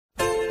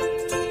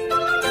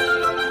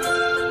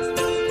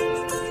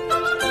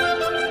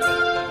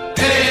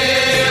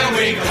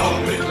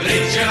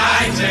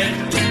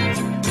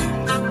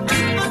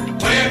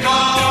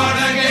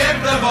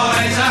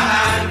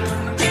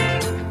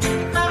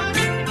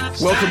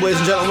Welcome, ladies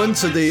and gentlemen,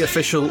 to the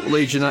official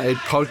Leeds United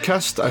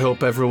podcast. I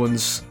hope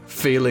everyone's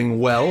feeling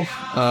well.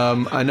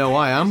 I know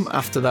I am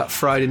after that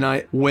Friday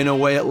night win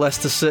away at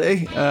Leicester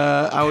City.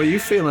 How are you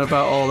feeling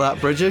about all that,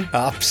 Bridgey?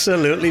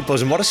 Absolutely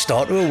buzzing. What a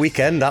start to a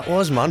weekend that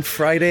was, man.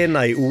 Friday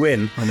night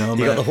win. I know,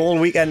 You got the whole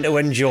weekend to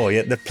enjoy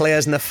it. The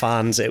players and the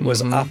fans. It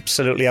was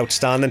absolutely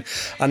outstanding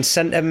and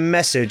sent a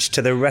message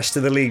to the rest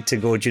of the league to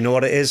go, do you know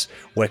what it is?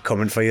 We're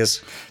coming for you.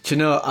 Do you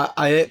know,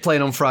 I hate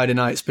playing on Friday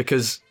nights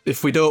because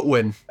if we don't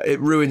win, it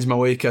ruins my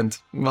weekend.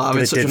 I'm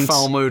in such a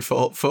foul mood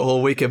for the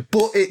whole weekend.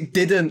 But it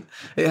didn't.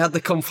 It had the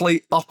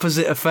complete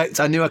opposite effect.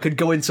 I knew I could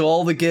go into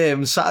all the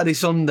games Saturday,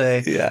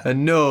 Sunday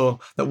and know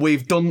that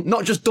we've done,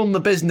 not just done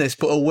the business,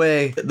 but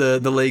away the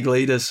league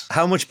leaders.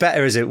 How much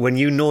better is it when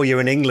you know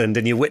you're in England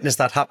and you witness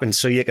that happen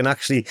so you can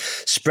actually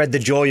spread the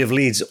joy of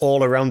Leeds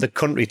all around the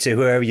country to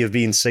whoever you've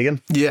been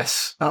seeing?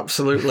 Yes,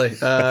 absolutely.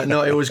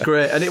 No, it was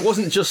great. And it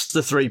wasn't just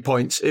the 3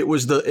 points. It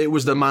was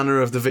the manner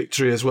of the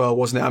victory as well,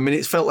 wasn't it? I mean,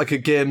 it felt like a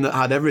game that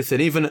had everything.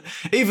 Even at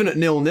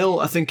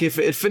 0-0, I think if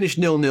it had finished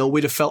 0-0,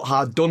 we'd have felt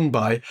hard done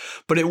by.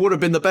 But it would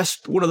have been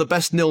one of the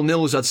best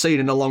 0-0s I'd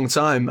seen in a long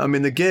time. I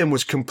mean, the game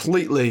was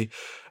completely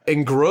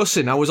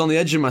engrossing. I was on the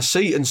edge of my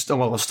seat and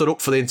I stood up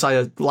for the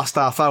entire last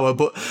half hour,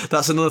 but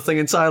that's another thing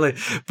entirely.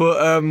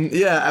 But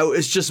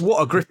it's just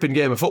what a gripping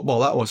game of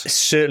football that was. It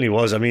certainly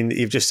was. I mean,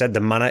 you've just said the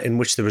manner in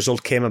which the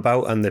result came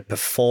about and the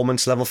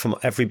performance level from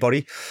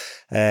everybody.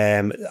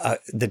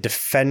 The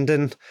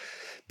defending,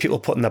 people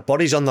putting their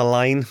bodies on the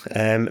line.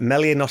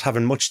 Meslier not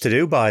having much to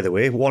do, by the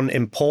way. One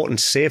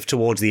important save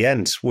towards the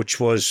end, which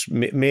was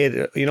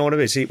made. You know what I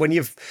mean? See, when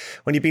you've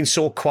been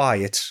so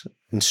quiet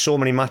in so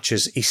many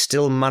matches, he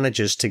still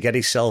manages to get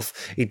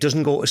himself. He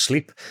doesn't go to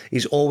sleep.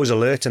 He's always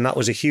alert, and that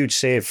was a huge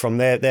save from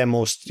their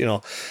most,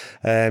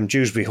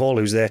 Dewsbury Hall,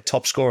 who's their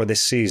top scorer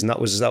this season.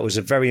 That was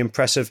a very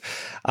impressive,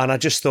 and I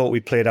just thought we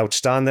played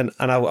outstanding.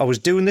 And I was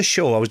doing the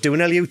show. I was doing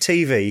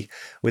LUTV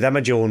with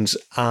Emma Jones,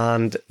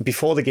 and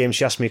before the game,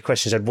 she asked me a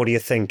question. She said, "What do you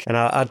think?" And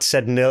I'd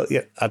said no.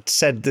 I'd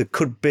said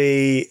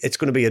it's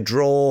going to be a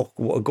draw,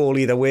 a goal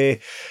either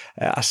way.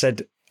 I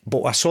said,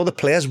 but I saw the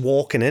players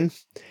walking in,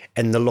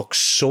 and they looked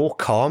so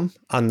calm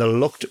and they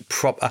looked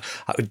proper.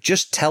 I could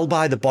just tell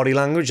by the body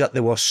language that they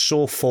were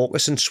so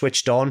focused and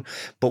switched on,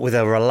 but with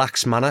a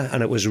relaxed manner,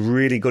 and it was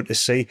really good to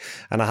see.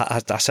 And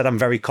I said I'm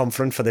very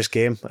confident for this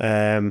game.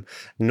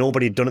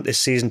 Nobody had done it this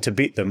season to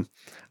beat them,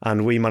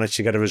 and we managed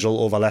to get a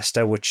result over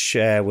Leicester, which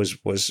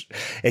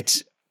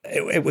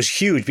it was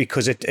huge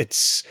because it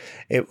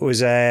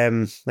was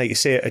like you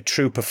say, a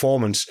true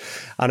performance,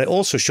 and it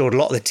also showed a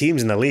lot of the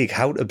teams in the league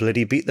how to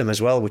bloody beat them as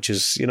well, which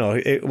is,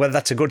 whether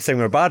that's a good thing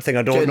or a bad thing,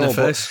 I don't know,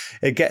 but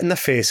get in the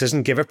faces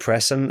and give a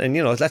press, and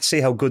let's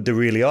see how good they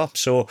really are.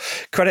 So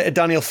credit to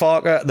Daniel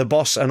Farker, the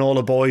boss, and all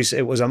the boys.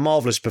 It was a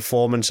marvellous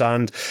performance,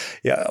 and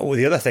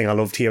the other thing I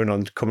loved hearing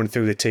on coming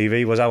through the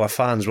TV was our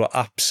fans were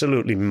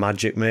absolutely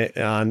magic, mate,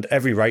 and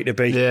every right to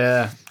be.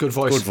 Yeah, good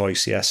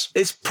voice, yes.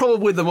 It's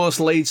probably the most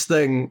Leeds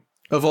thing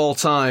of all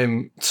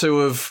time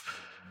to have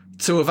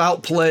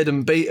outplayed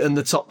and beaten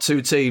the top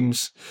two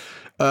teams,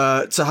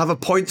 to have a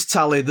points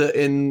tally that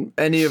in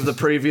any of the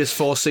previous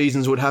 4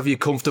 seasons would have you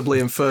comfortably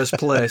in first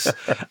place,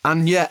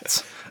 and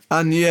yet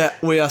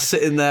we are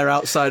sitting there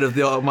outside of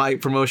the automatic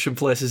promotion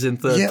places in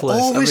third place.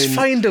 You always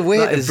find a way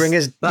to bring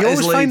us. You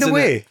always find a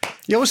way.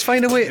 You always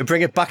find a way to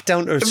bring it back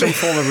down to some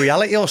form of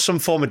reality or some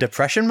form of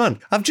depression, man.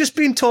 I've just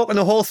been talking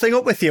the whole thing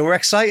up with you. We're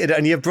excited,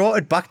 and you've brought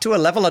it back to a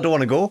level I don't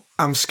want to go.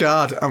 I'm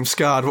scarred.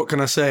 What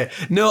can I say?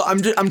 No,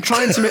 I'm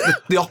trying to make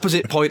the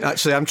opposite point,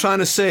 actually. I'm trying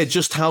to say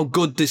just how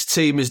good this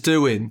team is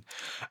doing,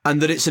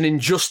 and that it's an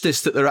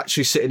injustice that they're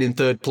actually sitting in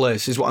third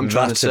place, is what I'm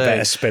trying to say. That's a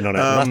better spin on it.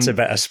 That's a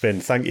better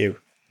spin. Thank you.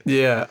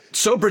 Yeah.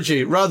 So,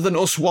 Bridgey, rather than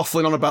us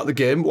waffling on about the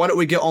game, why don't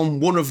we get on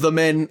one of the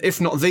main,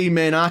 if not the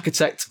main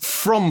architect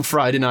from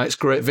Friday night's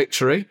great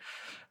victory,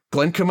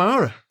 Glen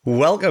Kamara.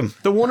 Welcome.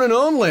 The one and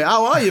only.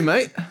 How are you,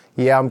 mate?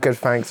 Yeah, I'm good,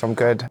 thanks. I'm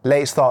good.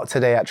 Late start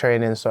today at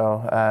training,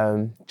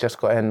 so just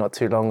got in not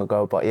too long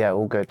ago, but yeah,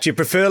 all good. Do you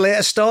prefer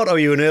later start or are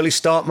you an early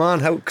start man?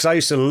 Because I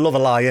used to love a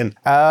lie-in.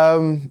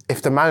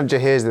 If the manager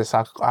hears this,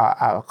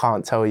 I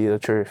can't tell you the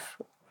truth.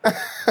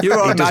 You're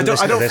all right, man. I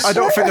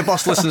don't think the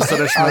boss listens to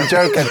this, man.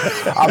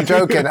 I'm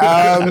joking.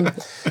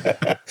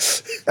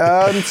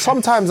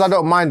 Sometimes I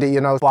don't mind it,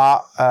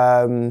 but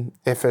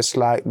if it's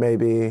like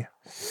maybe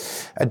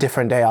a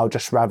different day, I'll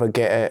just rather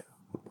get it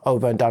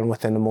over and done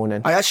with in the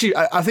morning. I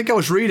think I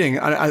was reading,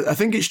 and I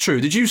think it's true.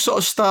 Did you sort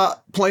of start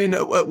playing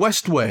at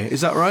Westway?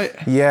 Is that right?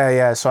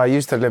 Yeah. So I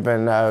used to live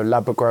in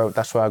Labrador.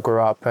 That's where I grew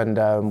up, and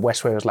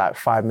Westway was like a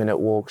 5-minute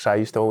walk. So I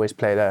used to always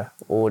play there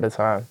all the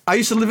time. I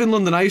used to live in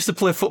London. I used to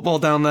play football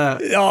down there.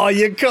 Oh,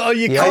 you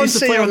can't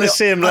say on the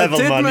same level,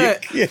 man.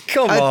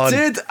 Come on. I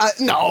did.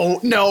 No.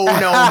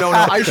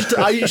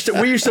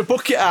 We used to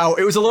book it out.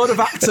 It was a load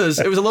of actors.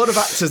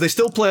 They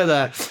still play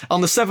there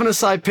on the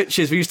 7-a-side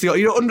pitches. We used to go,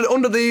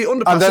 under the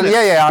underpass.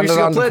 Yeah,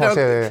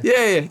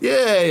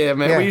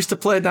 mate. We used to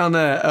play down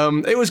there.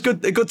 It was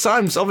good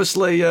times.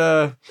 Obviously,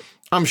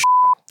 I'm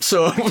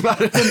So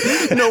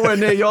nowhere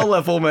near your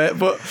level, mate.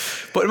 But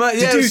mate,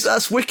 yeah,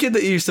 that's wicked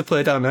that you used to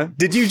play down there.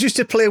 Did you used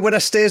to play winner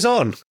stays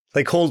on?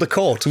 Like hold the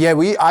court? Yeah,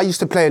 I used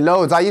to play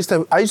loads. I used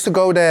to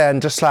go there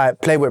and just like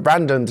play with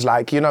randoms.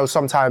 Like, you know,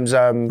 sometimes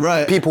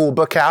people will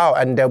book it out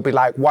and there'll be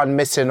like one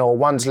missing or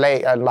one's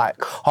late and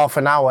like half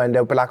an hour, and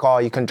they'll be like, oh,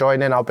 you can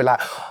join in. I'll be like,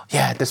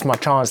 yeah, this is my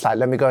chance. Like,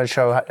 let me go and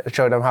show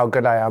them how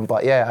good I am.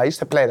 But yeah, I used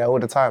to play there all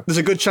the time. There's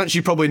a good chance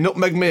you probably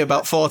nutmegged me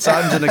about 4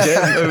 times in a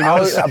game. Who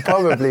knows?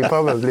 Probably.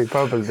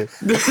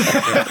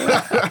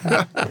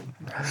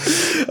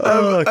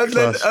 And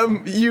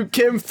then you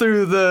came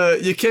through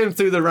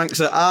the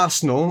ranks at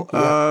Arsenal.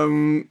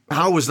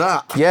 How was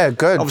that? Yeah,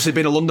 good. Obviously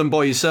being a London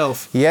boy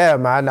yourself. Yeah,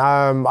 man.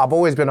 I've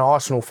always been an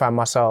Arsenal fan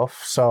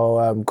myself.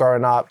 So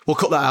growing up, we'll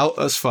cut that out.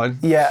 That's fine.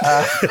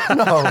 Yeah.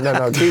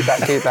 No. Keep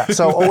that.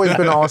 So always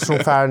been an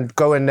Arsenal fan.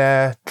 Going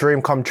there,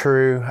 dream come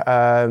true.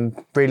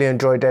 Really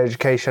enjoyed the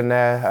education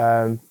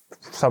there.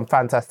 Some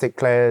fantastic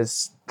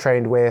players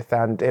trained with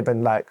and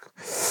even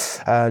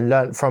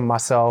learnt from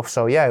myself.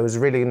 So yeah, it was a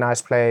really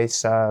nice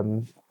place.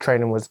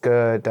 Training was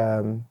good.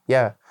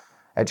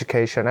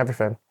 Education,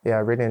 everything. Yeah,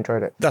 I really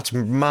enjoyed it. That's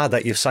mad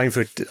that you've signed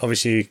for it,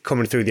 obviously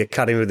coming through the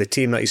academy with the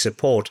team that you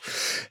support.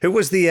 Who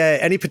was the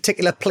any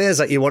particular players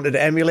that you wanted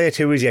to emulate?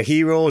 Who was your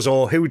heroes,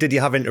 or who did you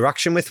have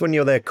interaction with when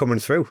you were there coming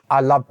through? I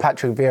love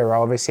Patrick Vieira.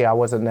 Obviously, I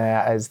wasn't there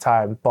at his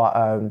time, but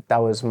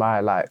that was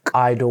my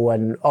idol,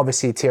 and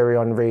obviously Thierry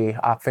Henry.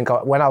 I think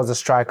when I was a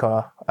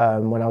striker,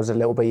 when I was a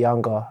little bit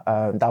younger,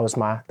 that was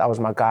my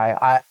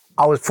guy.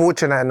 I was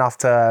fortunate enough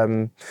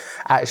to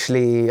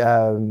actually.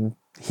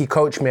 He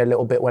coached me a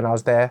little bit when I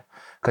was there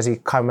because he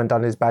come and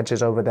done his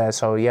badges over there.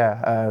 So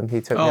yeah,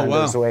 he took me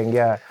under his wing.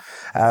 Yeah,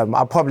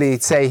 I'll probably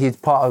say he's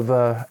part of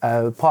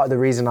the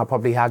reason I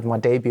probably had my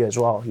debut as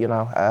well. You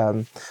know,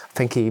 I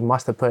think he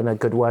must have put in a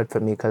good word for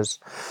me because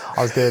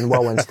I was doing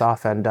well and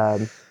stuff.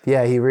 And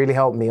yeah, he really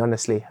helped me.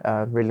 Honestly,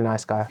 really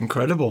nice guy.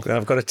 Incredible.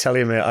 I've got to tell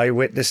you, mate, I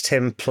witnessed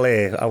him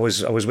play. I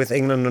was with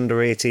England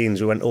under-18s.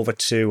 We went over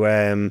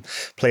to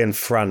play in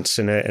France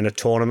in a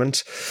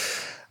tournament.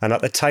 And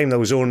at the time, there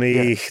was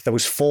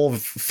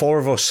four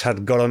of us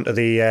had got onto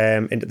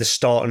into the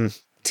starting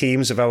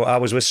teams. I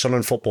was with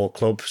Sunderland Football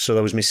Club, so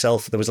there was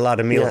myself. There was a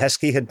lad, Emile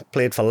Heskey, had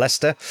played for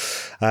Leicester,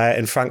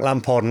 and Frank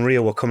Lampard and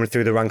Rio were coming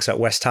through the ranks at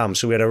West Ham.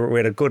 So we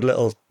had a good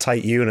little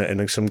tight unit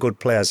and some good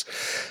players.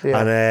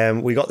 Yeah.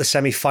 And we got the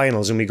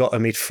semi-finals, and we got to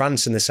meet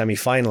France in the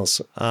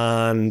semi-finals.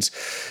 And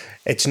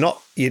it's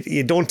not,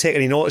 you don't take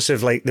any notice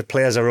of the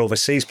players that are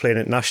overseas playing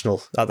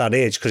international at that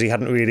age because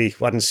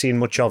hadn't seen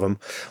much of them.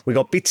 We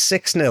got beat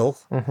 6-0.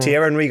 Mm-hmm.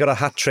 Thierry Henry got a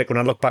hat trick when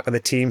I look back at the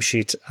team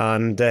sheet,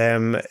 and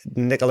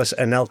Nicolas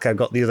Anelka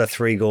got the other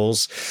 3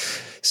 goals.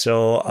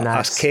 So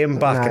nice. I came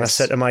back and I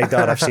said to my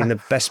dad, I've seen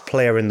the best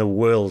player in the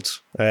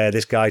world,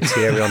 this guy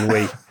Thierry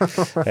Henry.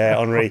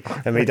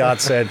 And my dad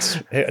said,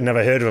 I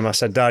never heard of him. I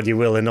said, Dad, you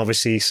will. And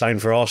obviously he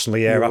signed for Arsenal the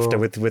year after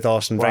with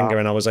Arsene Wenger.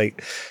 And I was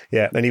like,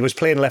 yeah. And he was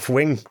playing left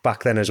wing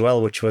back then as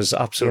well, which was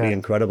absolutely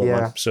incredible,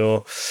 man.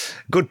 So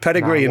good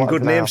pedigree and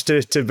good names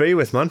to be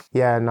with, man.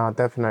 Yeah, no,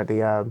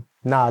 definitely.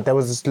 There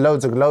was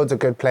loads of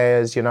good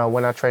players, you know,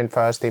 when I trained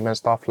first team and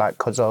stuff like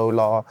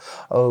Cazorla,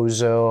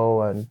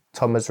 Ozil and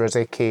Thomas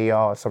Rosicky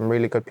are some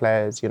really good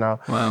players, you know.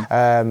 Wow.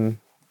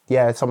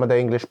 Some of the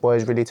English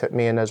boys really took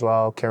me in as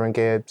well. Kieran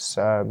Gibbs,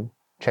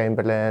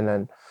 Chamberlain,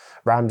 and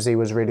Ramsey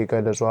was really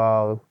good as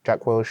well.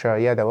 Jack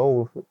Wilshere. Yeah, they're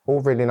all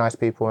really nice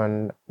people,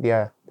 and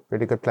yeah,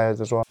 really good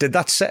players as well. Did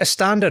that set a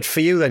standard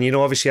for you then? You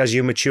know, obviously as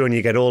you mature and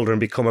you get older and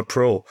become a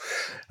pro,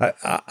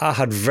 I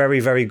had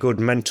very, very good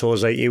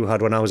mentors like you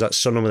had when I was at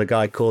Sunderland with a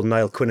guy called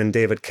Niall Quinn and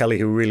David Kelly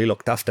who really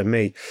looked after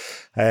me.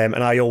 And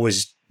I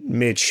always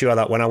made sure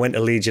that when I went to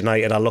Leeds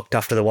United, I looked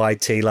after the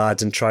YT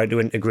lads and tried to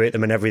integrate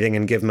them in everything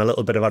and give them a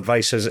little bit of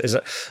advice.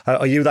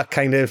 Are you that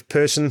kind of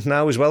person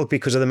now as well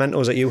because of the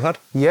mentors that you had?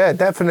 Yeah,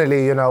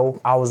 definitely. You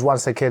know, I was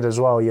once a kid as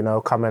well, you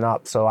know, coming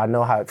up, so I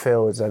know how it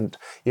feels. And,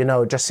 you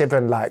know, just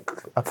even a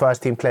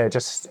first team player,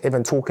 just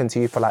even talking to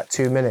you for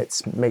 2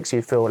 minutes makes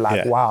you feel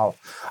wow,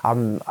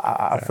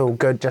 I feel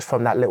good just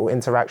from that little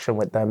interaction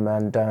with them.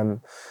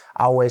 And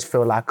I always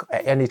feel like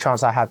any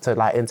chance I have to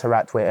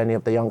interact with any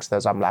of the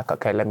youngsters, I'm like,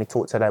 okay, let me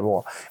talk to them,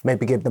 or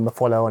maybe give them a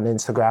follow on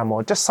Instagram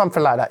or just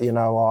something like that, you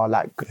know, or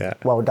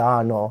well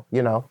done, or,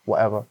 you know,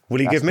 whatever.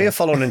 Will you give me a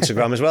follow on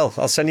Instagram as well?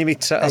 I'll send you me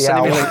link.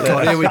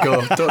 God, here we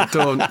go.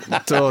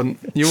 Don't.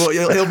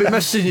 He'll be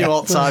messaging you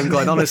all the time,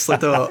 Glenn. Honestly,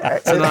 don't.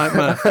 It's a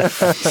nightmare.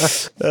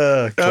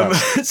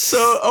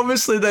 So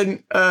obviously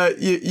then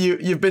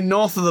you've been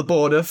north of the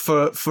border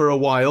for a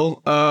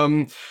while.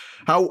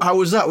 How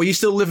was that? Were you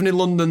still living in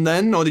London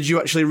then, or did you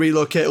actually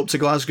relocate up to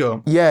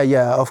Glasgow?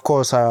 Yeah, of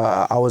course.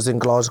 I was in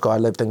Glasgow. I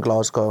lived in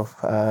Glasgow.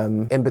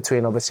 In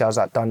between, obviously, I was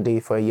at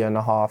Dundee for 1.5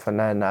 years, and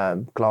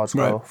then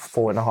Glasgow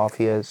 4.5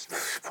 years.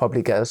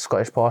 Probably get a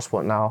Scottish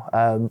passport now.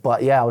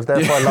 But yeah, I was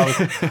there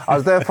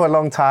for a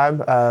long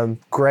time.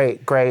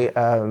 Great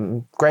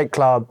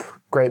club,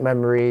 great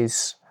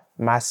memories,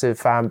 massive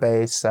fan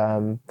base.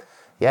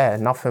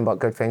 Nothing but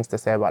good things to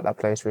say about that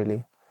place,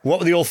 really. What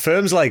were the old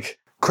firms like?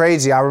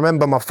 Crazy. I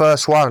remember my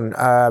first one,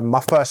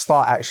 my first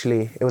start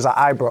actually. It was at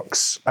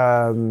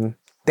Ibrox.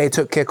 They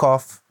took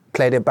kickoff,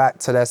 played it back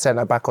to their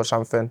centre back or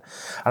something.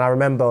 And I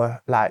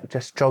remember like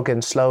just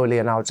jogging slowly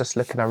and I was just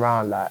looking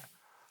around like,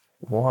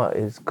 what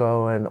is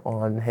going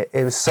on here?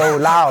 It was so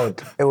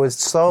loud. It was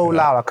so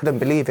loud. I couldn't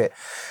believe it.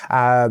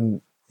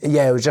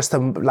 It was just a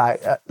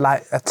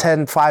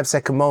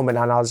 5-second moment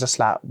and I was just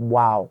like,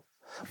 wow.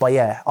 But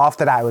yeah,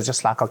 after that, it was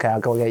just like, okay,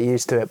 I'll go get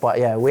used to it. But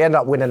yeah, we ended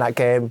up winning that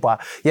game.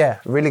 But yeah,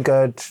 really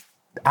good.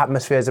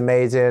 Atmosphere is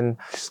amazing.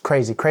 Just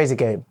crazy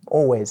game.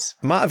 Always.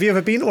 Matt, have you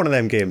ever been to one of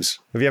them games?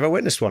 Have you ever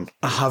witnessed one?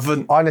 I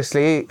haven't.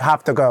 Honestly,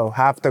 have to go.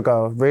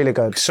 Really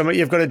good. Something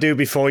you've got to do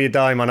before you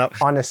die, man.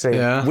 Honestly.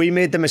 Yeah. We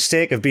made the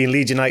mistake of being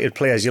Leeds United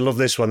players. You'll love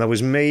this one. There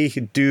was me,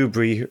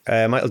 Dewberry,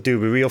 Michael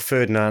Dewberry, Rio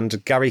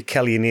Ferdinand, Gary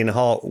Kelly and Ian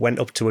Hart went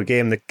up to a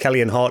game that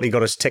Kelly and Hartley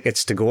got us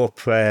tickets to go up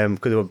because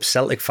they were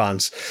Celtic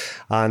fans.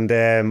 And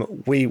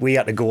we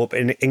had to go up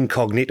in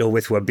incognito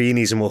with our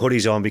beanies and our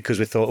hoodies on because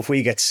we thought if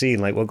we get seen,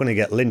 like we're going to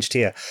get lynched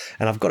here.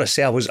 And I've got to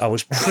say, I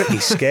was pretty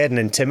scared and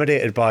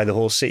intimidated by the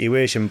whole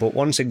situation. But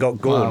once it got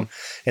going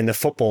and the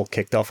football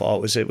kicked off,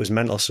 it was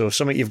mental. So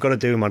something you've got to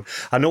do, man.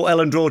 I know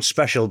Elland Road's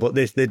special, but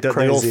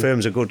the old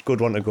firm's a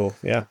good one to go.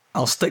 Yeah,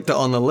 I'll stick that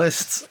on the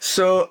list.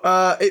 So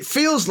it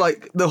feels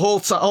like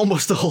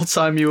almost the whole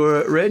time you were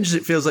at Rangers,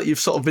 it feels like you've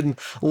sort of been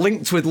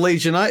linked with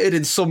Leeds United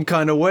in some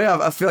kind of way.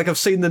 I feel like I've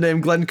seen the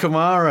name Glen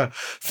Kamara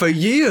for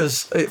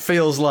years, it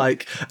feels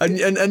like.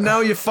 And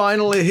now you're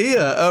finally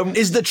here.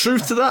 Is there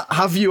truth to that?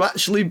 Have you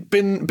actually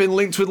been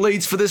linked with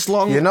Leeds for this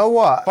long? You know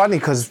what? Funny,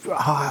 because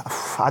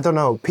I don't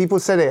know. People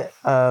said it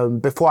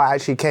before I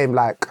actually came,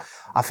 like,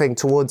 I think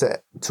towards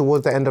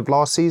the end of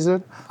last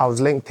season, I was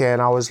linked here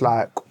and I was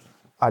like,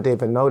 I didn't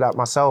even know that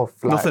myself.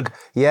 Like, Nothing.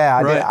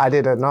 Yeah, I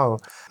didn't know.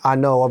 I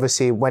know,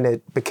 obviously, when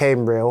it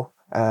became real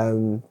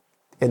in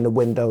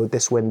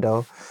this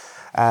window,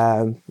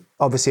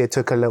 obviously it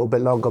took a little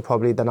bit longer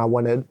probably than I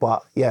wanted,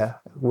 but yeah,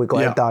 we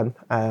got it done.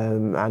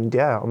 And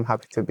yeah, I'm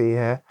happy to be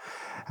here.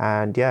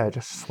 And yeah,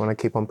 just want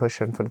to keep on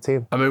pushing for the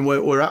team. I mean,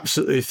 we're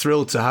absolutely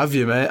thrilled to have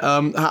you, mate.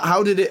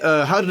 How did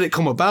it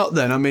come about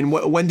then? I mean,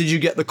 when did you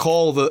get the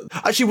call that...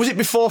 Actually, was it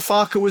before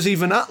Farke was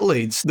even at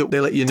Leeds that they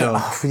let you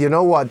know? You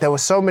know what? There were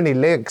so many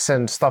links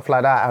and stuff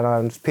like that,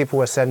 and people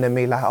were sending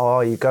me like, "Oh,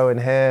 are you going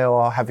here?"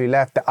 or "Have you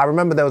left?" I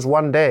remember there was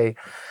one day,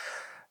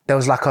 there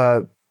was like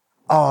I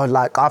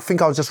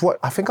think I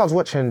was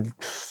watching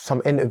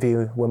some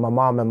interview with my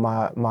mum and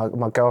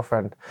my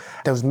girlfriend.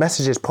 There was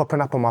messages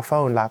popping up on my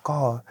phone like,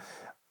 "Oh."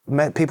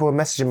 People were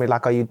messaging me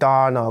like, "Are you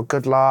done?" or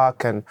 "Good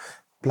luck," and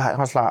like I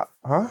was like,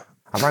 "Huh?"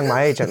 I rang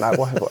my agent like,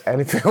 "What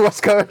anything?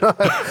 What's going on?"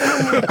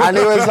 And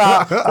he was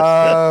like,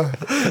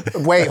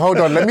 "Wait, hold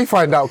on, let me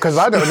find out because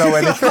I don't know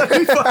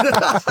anything."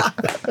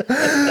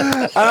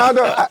 And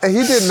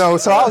he didn't know,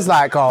 so I was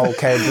like, "Oh,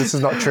 okay, this is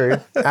not true."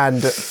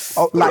 And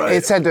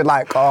it said that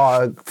like,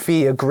 "Oh,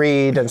 fee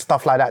agreed" and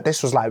stuff like that.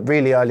 This was like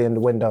really early in the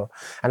window,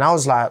 and I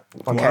was like,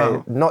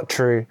 "Okay, not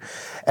true."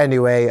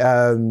 Anyway,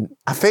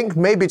 I think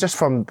maybe just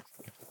from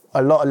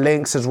a lot of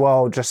links as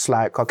well, just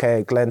like,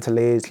 okay, Glen to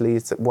Leeds,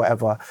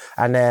 whatever.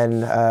 And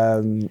then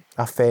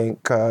I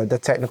think the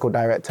technical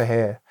director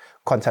here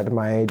contacted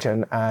my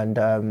agent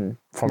and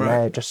from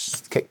there it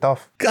just kicked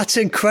off. That's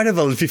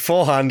incredible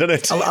beforehand, isn't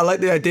it? I like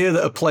the idea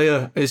that a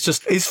player is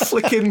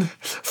flicking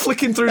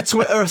through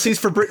Twitter, sees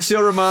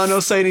Fabrizio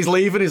Romano saying he's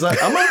leaving, he's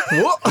like, "Am I?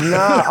 What?"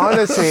 No,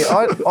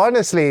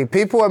 honestly,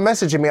 people were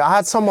messaging me. I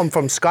had someone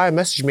from Sky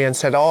message me and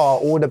said, "Oh,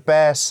 all the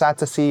best, sad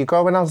to see you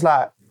go." And I was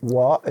like,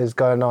 what is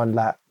going on?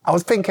 Like, I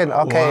was thinking,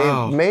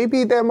 okay,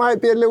 maybe there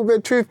might be a little bit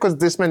of truth because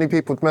this many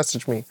people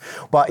messaged me.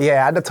 But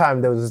yeah, at the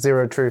time, there was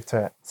zero truth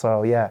to it.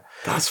 So yeah.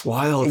 That's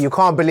wild. You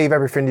can't believe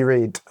everything you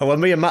read. Well,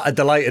 me and Matt are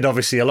delighted,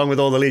 obviously, along with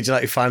all the Leeds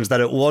United fans, that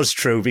it was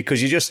true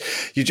because you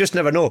just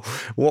never know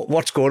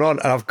what's going on.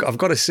 And I've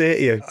got to say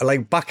to you,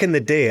 like back in the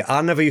day,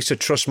 I never used to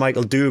trust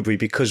Michael Dewberry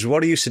because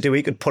what he used to do,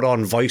 he could put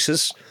on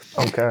voices.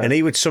 Okay. And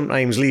he would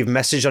sometimes leave a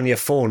message on your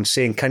phone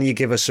saying, "Can you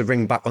give us a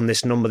ring back on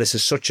this number? This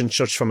is such and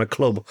such from a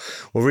club.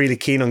 We're really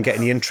keen on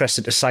getting you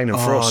interested to sign him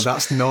for us." Oh,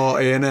 that's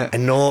naughty, innit? A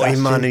naughty, that's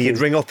man. cheeky. And you'd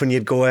ring up and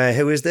you'd go,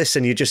 "Who is this?"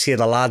 And you just hear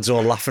the lads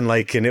all laughing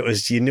like, and it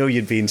was, you know,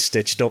 you'd been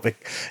stitched up.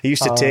 He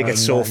used to take it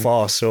so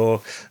far.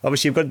 So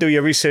obviously you've got to do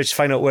your research,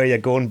 find out where you're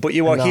going. But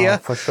you are here.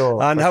 For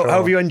sure. And how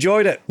have you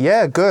enjoyed it?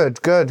 Yeah, good.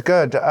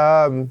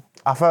 Our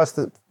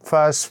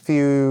first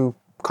few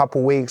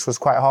couple weeks was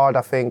quite hard.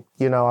 I think,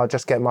 you know, I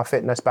just get my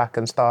fitness back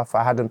and stuff.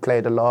 I hadn't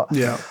played a lot.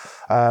 Yeah.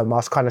 I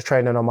was kind of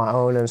training on my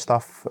own and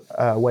stuff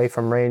away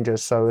from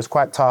Rangers, so it was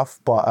quite tough.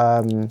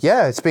 But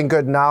yeah, it's been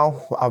good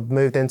now. I've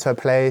moved into a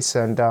place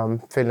and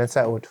feeling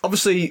settled.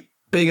 Obviously,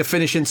 being a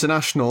Finnish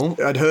international,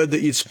 I'd heard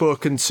that you'd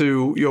spoken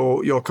to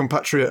your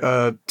compatriot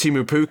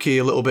Teemu Pukki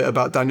a little bit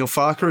about Daniel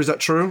Farke. Is that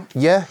true?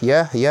 Yeah. He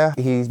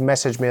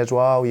messaged me as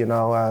well. You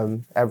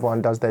know,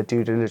 everyone does their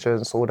due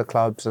diligence, all the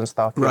clubs and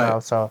stuff. You know,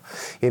 so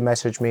he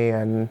messaged me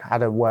and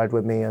had a word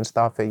with me and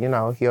stuff. You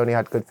know, he only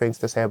had good things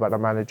to say about the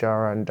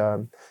manager,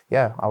 and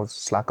yeah, I was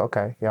just like,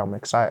 okay, yeah, I'm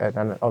excited.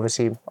 And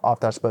obviously,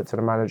 after I spoke to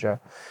the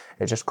manager,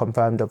 it just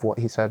confirmed of what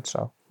he said.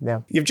 So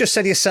yeah. You've just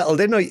said you're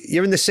settled in.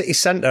 You're in the city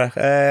centre.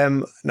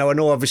 Now, I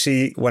know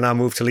obviously when I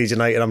moved to Leeds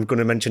United, I'm going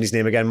to mention his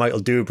name again, Michael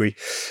Dewberry.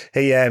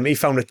 He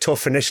found it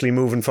tough initially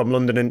moving from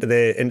London into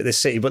the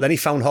city, but then he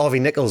found Harvey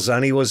Nichols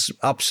and he was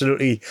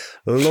absolutely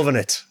loving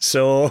it.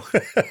 So,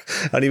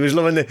 and he was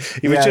loving it.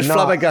 He was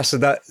flabbergasted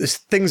that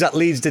things at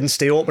Leeds didn't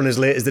stay open as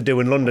late as they do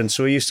in London.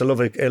 So he used to love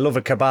a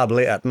kebab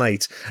late at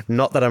night.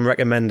 Not that I'm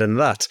recommending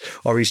that,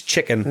 or his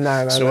chicken.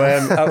 No.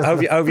 How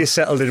have you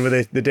settled in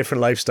with the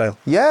different lifestyle?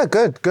 Yeah,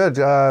 good.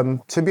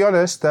 To be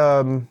honest,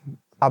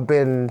 I've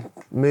been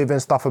moving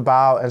stuff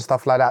about and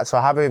stuff like that, so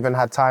I haven't even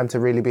had time to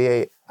really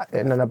be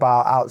in and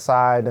about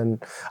outside,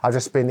 and I've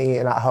just been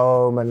eating at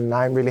home, and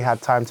I ain't really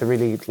had time to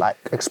really like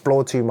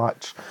explore too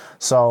much.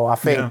 So I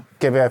think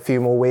give it a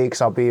few more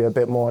weeks, I'll be a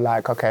bit more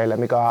like, okay, let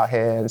me go out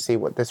here and see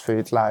what this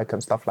food's like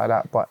and stuff like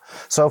that. But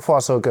so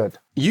far, so good.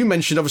 You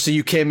mentioned, obviously,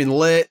 you came in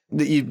late,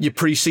 that your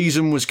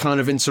pre-season was kind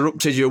of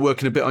interrupted, you were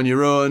working a bit on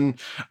your own.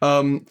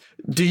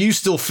 Do you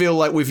still feel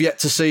like we've yet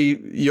to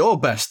see your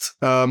best?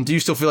 Do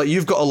you still feel like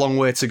you've got a long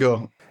way to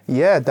go?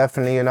 Yeah,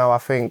 definitely. I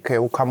think it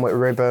will come with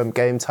rhythm,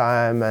 game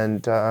time,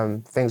 and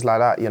things like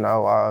that.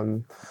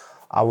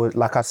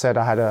 Like I said,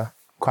 I had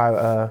quite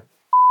a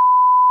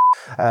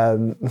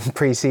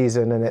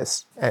pre-season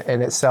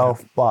in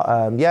itself, but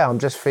I'm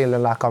just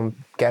feeling like I'm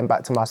getting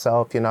back to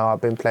myself.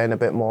 I've been playing a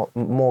bit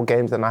more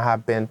games than I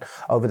have been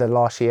over the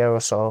last year or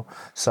so.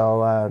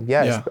 So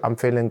I'm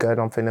feeling good.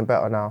 I'm feeling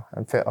better now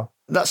and fitter.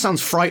 That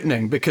sounds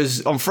frightening,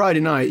 because on Friday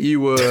night you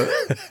were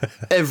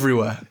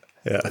everywhere.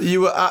 Yeah.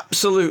 You were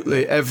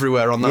absolutely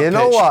everywhere on that pitch. You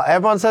know what?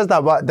 Everyone says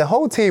that, but the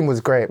whole team was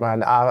great,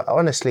 man.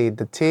 Honestly,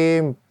 the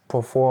team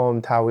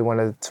performed how we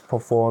wanted to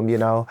perform,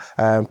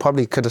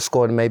 Probably could have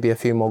scored maybe a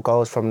few more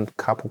goals from a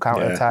couple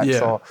counter-attacks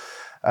or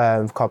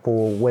a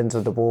couple wins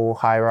of the ball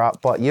higher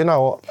up. But,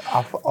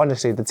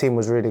 honestly, the team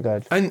was really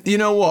good. And you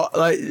know what?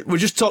 Like, we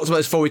just talked about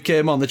this before we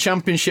came on. The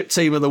Championship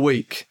Team of the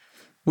Week.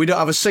 We don't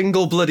have a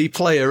single bloody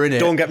player in it.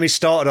 Don't get me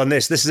started on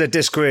this. This is a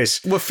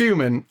disgrace. We're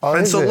fuming.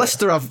 And so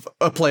Leicester have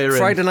a player in.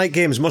 Friday night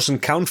games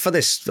mustn't count for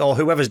this, or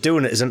whoever's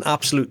doing it is an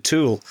absolute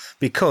tool,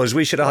 because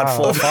we should have had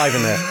 4 or 5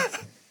 in there.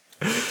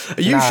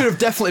 You should have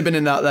definitely been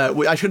in that there.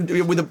 I should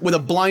with a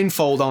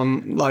blindfold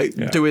on,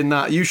 doing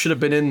that. You should have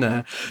been in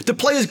there. Do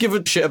players give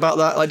a shit about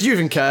that? Like, do you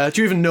even care?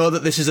 Do you even know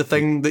that this is a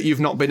thing that you've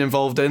not been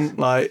involved in?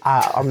 Like,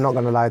 I'm not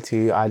going to lie to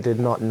you. I did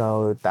not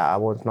know that I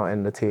was not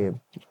in the team.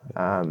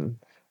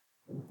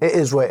 It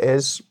is what it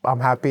is. I'm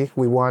happy.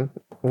 We won.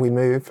 We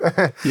move.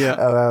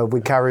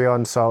 We carry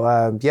on.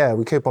 So,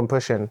 we keep on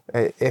pushing.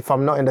 If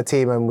I'm not in the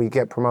team and we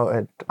get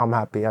promoted, I'm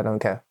happy. I don't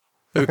care.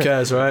 Who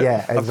cares, right? Yeah,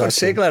 exactly. I've got to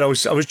say, Glenn, I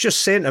was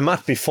just saying to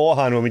Matt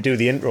beforehand when we do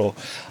the intro,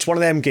 it's one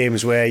of them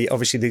games where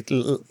obviously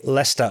the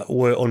Leicester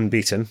were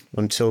unbeaten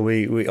until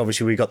we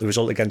got the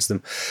result against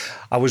them.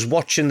 I was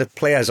watching the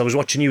players. I was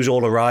watching you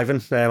all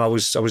arriving. I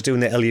was doing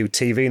the LU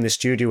TV in the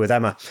studio with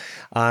Emma,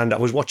 and I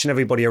was watching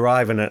everybody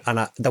arriving,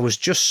 and there was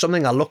just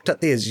something I looked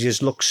at. These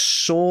just looked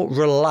so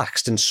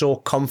relaxed and so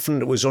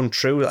confident. It was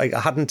untrue.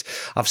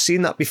 I've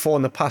seen that before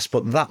in the past,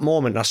 but that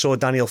moment I saw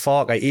Daniel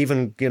Farke.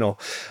 Even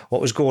what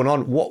was going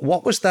on.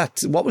 What was that?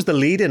 What was the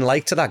lead-in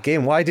like to that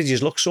game? Why did you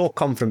look so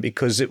confident?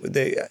 Because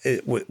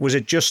was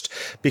it just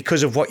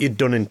because of what you'd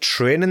done in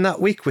training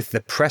that week with the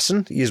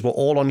pressing? You were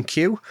all on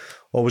cue,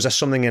 or was there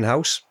something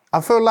in-house?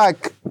 I feel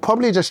like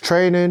probably just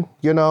training.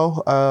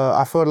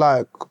 I feel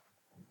like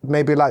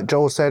maybe like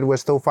Joel said, we're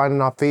still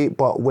finding our feet,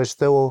 but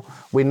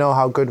we know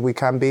how good we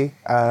can be.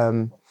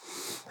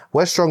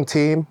 We're a strong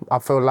team. I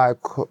feel like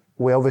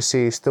we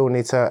obviously still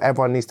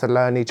everyone needs to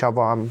learn each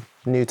other. I'm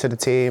new to the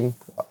team.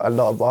 A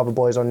lot of other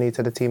boys are new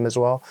to the team as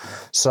well.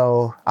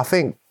 So I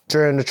think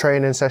during the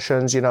training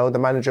sessions, the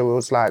manager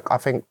was like, I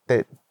think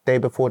the day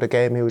before the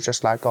game, he was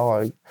just like,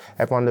 oh,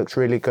 everyone looks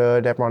really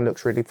good. Everyone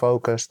looks really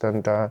focused.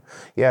 And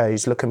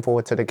he's looking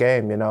forward to the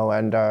game,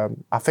 And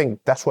I think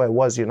that's what it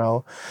was,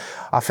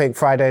 I think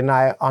Friday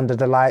night under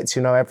the lights,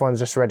 everyone's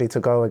just ready to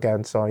go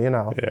again. So,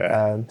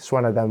 it's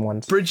one of them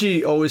ones.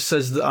 Bridgey always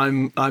says that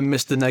I'm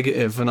Mr.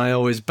 Negative, and I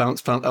always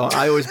bounce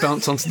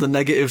onto the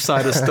negative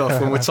side of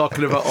stuff when we're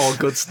talking about all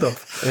good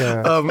stuff.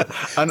 Yeah.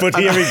 But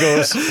here he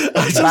goes.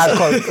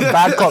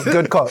 Bad cop,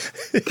 good cop.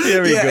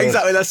 Here he goes.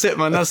 Exactly. That's it,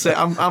 man. That's it.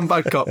 I'm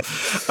bad cop.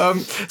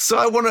 So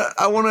I want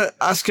to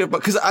ask her,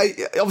 because I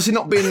obviously,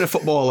 not being a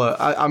footballer,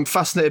 I'm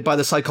fascinated by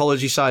the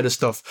psychology side of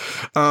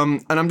stuff,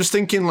 and I'm just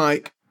thinking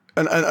like.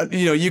 And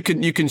you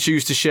can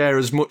choose to share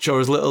as much or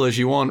as little as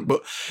you want,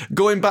 but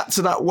going back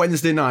to that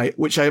Wednesday night,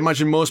 which I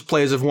imagine most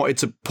players have wanted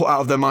to put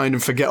out of their mind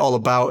and forget all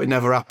about, it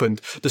never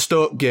happened. The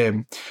Stoke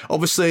game,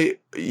 obviously,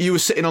 you were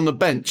sitting on the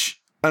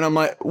bench, and I'm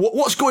like,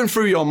 what's going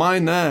through your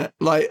mind there?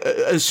 Like,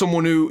 as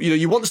someone who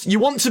you want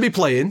to be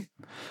playing.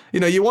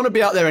 You want to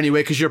be out there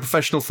anyway because you're a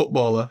professional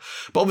footballer.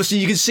 But obviously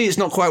you can see it's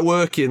not quite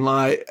working.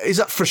 Like, is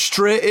that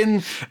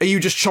frustrating? Are you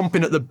just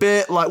chomping at the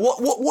bit? Like,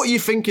 what are you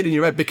thinking in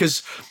your head?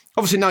 Because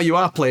obviously now you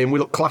are playing, we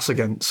look class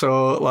again.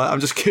 So I'm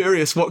just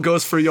curious what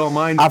goes through your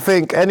mind. I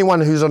think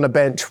anyone who's on the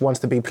bench wants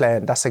to be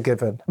playing. That's a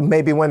given.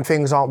 Maybe when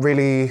things aren't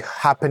really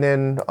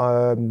happening,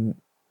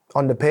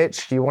 on the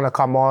pitch. You want to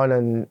come on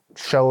and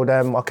show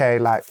them, okay,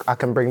 like I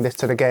can bring this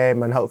to the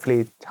game and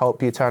hopefully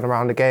help you turn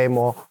around the game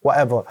or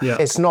whatever. Yeah.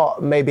 It's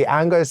not maybe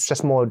anger, it's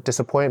just more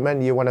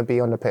disappointment. You want to be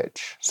on the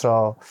pitch.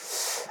 So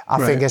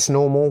I think it's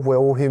normal. We're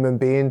all human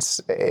beings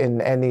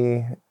in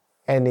any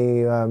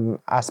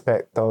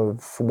aspect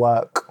of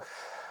work.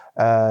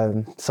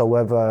 So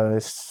whether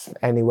it's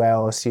anywhere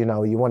else, you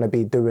want to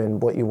be doing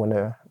what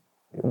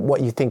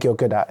you think you're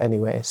good at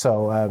anyway.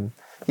 So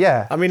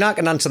yeah. I mean, I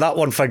can answer that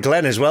one for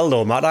Glenn as well,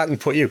 though, Matt. I can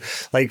put you,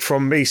 like,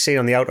 from me seeing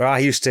on the outer, I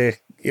used to,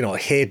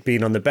 hate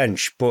being on the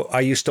bench, but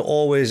I used to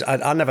always,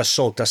 I never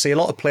sulked. I see a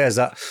lot of players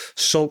that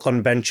sulk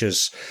on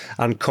benches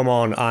and come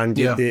on and,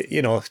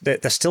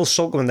 they're still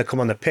sulking when they come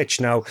on the pitch.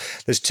 Now,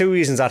 there's two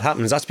reasons that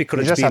happens. That's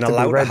because it's being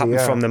allowed to happen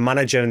from the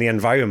manager and the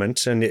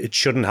environment, and it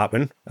shouldn't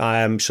happen.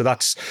 So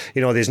that's,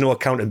 there's no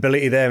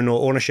accountability there, no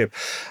ownership.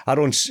 I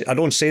don't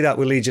see that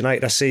with Leeds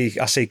United. I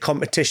see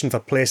competition for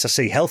place. I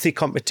see healthy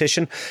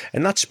competition,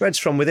 and that spreads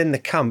from within the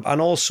camp and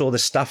also the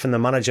staff and the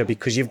manager,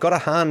 because you've got to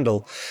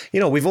handle,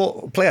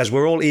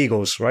 we're all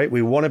egos, right?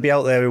 We want to be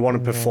out there, we want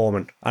to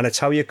perform, and it's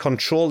how you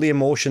control the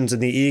emotions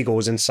and the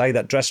egos inside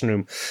that dressing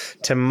room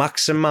to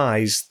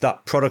maximise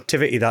that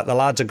productivity that the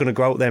lads are going to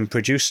go out there and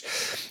produce.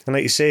 And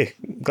like you say,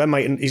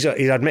 Glenn he's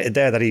admitted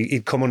there that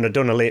he'd come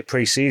underdone a late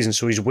pre-season,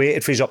 so he's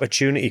waited for his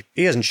opportunity.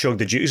 He hasn't shrugged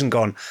the duties and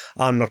gone,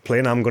 I'm not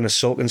playing, I'm going to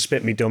sulk and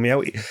spit me dummy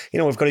out.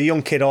 We've got a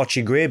young kid,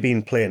 Archie Gray,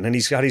 being playing, and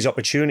he's had his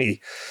opportunity.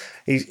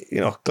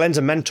 Glenn's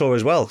a mentor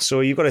as well,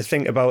 so you've got to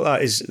think about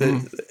that.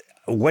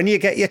 When you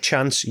get your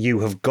chance,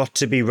 you have got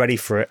to be ready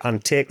for it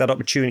and take that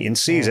opportunity and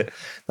seize it.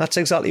 That's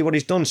exactly what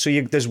he's done. So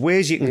there's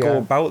ways you can go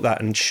about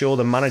that and show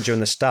the manager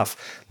and the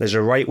staff there's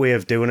a right way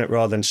of doing it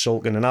rather than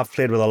sulking. And I've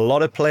played with a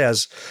lot of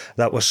players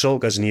that were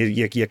sulkers, and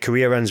your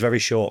career ends very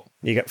short.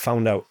 You get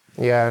found out.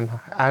 Yeah,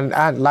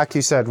 and like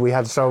you said, we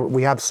have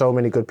so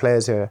many good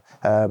players here,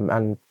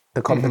 and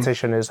the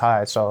competition is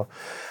high. So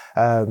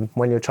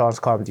when your chance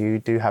comes, you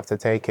do have to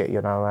take it,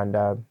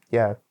 and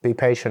be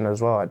patient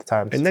as well at the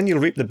time. And then you'll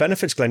reap the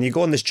benefits, Glenn. You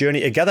go on this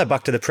journey together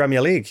back to the Premier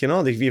League.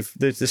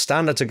 The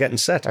standards are getting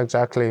set.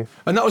 Exactly.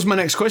 And that was my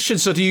next question.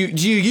 So do you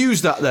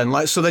use that then?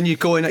 Like, so then you're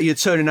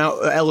turning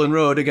out at Elland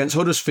Road against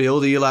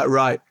Huddersfield. Are you like,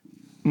 right,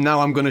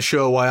 now I'm going to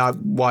show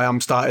why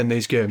I'm starting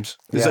these games?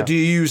 Do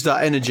you use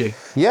that energy?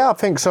 Yeah, I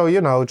think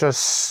so.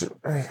 Just.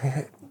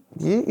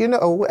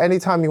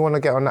 Anytime you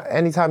want to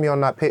anytime you're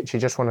on that pitch, you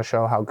just want to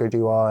show how good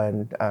you are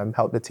and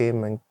help the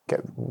team and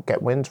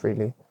get wins,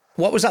 really.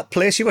 What was that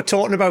place you were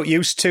talking about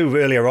used to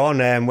earlier on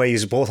where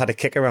you both had a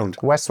kick around?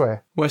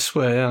 Westway,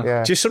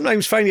 yeah. Do you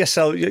sometimes find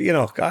yourself,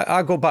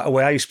 I go back to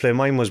where I used to play.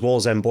 Mine was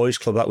Wallsend Boys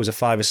Club. That was a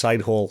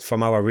five-a-side hall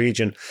from our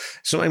region.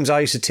 Sometimes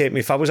I used to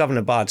if I was having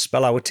a bad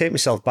spell, I would take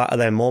myself back to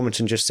their moments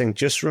and just think,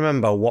 just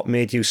remember what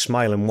made you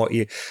smile and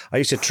I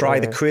used to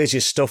try the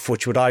craziest stuff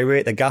which would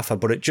irate the gaffer,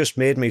 but it just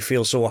made me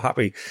feel so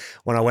happy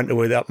when I went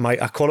to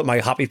I call it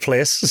my happy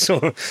place.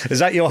 So is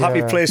that your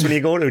happy place when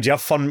you go to? Do you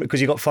have fun because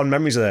you got fond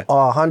memories there?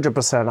 Oh,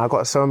 100%. I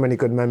got so many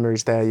good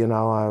memories there,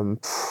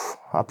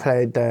 I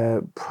played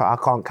there, I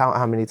can't count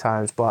how many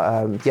times, but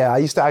I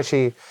used to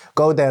actually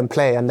go there and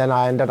play, and then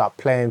I ended up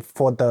playing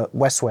for the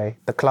Westway,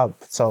 the club.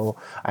 So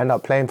I ended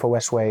up playing for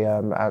Westway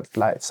at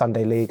like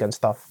Sunday League and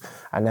stuff,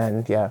 and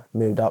then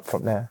moved up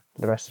from there.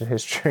 The rest is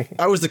history.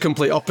 I was the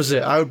complete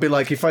opposite. I would be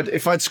like, if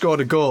I'd scored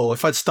a goal,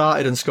 if I'd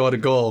started and scored a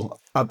goal,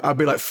 I'd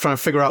be like trying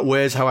to figure out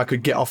ways how I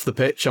could get off the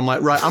pitch. I'm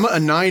like, right, I'm at a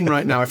 9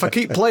 right now. If I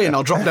keep playing,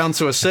 I'll drop down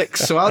to a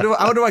 6. So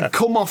how do I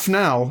come off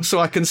now so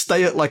I can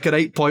stay at like an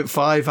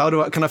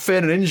 8.5? Can I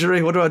feign an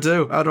injury? What do I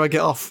do? How do I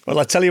get off? Well,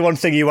 I'll tell you one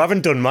thing you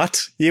haven't done,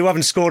 Matt. You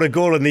haven't scored a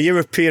goal in the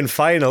European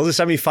final, the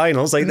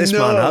semi-finals, like this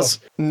man has.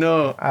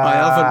 No, I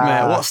haven't,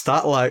 mate. What's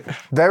that like?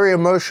 Very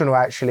emotional,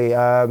 actually.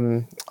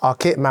 Our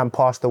kit man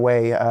passed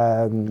away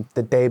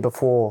the day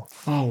before.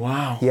 Oh,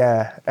 wow.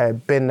 Yeah,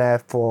 been there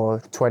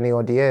for 20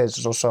 odd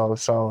years or so.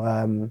 So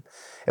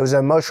it was an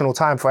emotional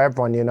time for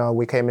everyone,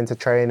 We came into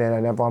training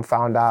and everyone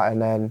found out, and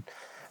then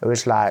it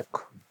was like,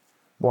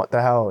 what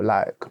the hell?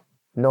 Like,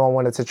 no one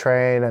wanted to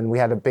train, and we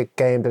had a big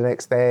game the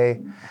next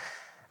day.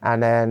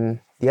 And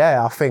then,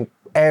 I think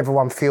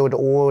everyone fueled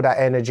all that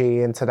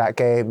energy into that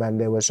game, and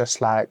it was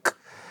just like,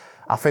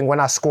 I think when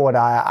I scored,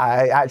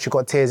 I actually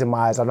got tears in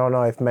my eyes. I don't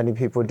know if many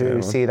people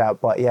do see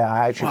that, but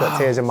I actually got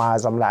tears in my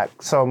eyes. I'm like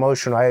so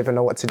emotional. I don't even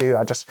know what to do.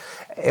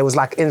 It was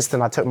like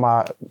instant. I took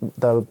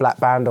the black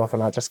band off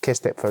and I just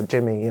kissed it for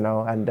Jimmy,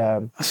 and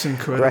that's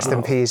incredible. Rest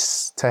in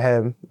peace to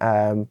him.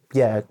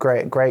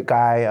 Great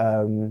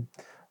guy.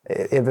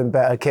 Even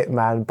better kit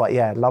man, but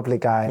lovely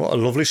guy. What a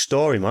lovely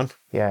story, man.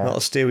 Yeah. That'll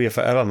stay with you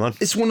forever, man.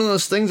 It's one of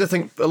those things, I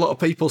think a lot of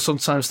people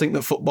sometimes think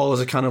that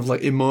footballers are kind of like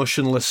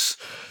emotionless,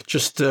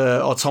 just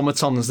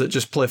automatons that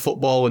just play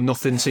football and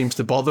nothing seems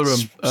to bother them.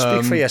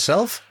 Speak for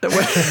yourself. But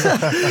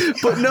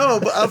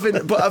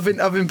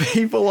having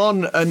people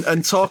on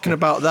and talking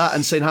about that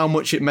and saying how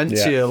much it meant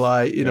to you,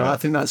 I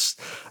think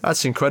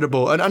that's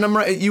incredible. And I'm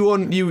right,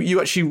 you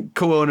actually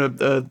co-own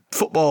a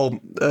football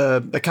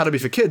academy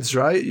for kids,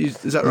 right?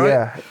 Is that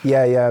right?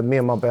 Yeah. Me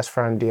and my best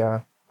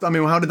friend, I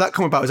mean, how did that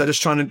come about? Is that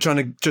just trying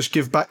to just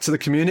give back to the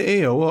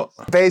community or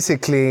what?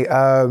 Basically,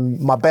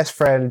 my best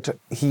friend,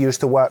 he used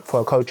to work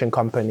for a coaching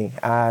company,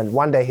 and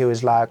one day he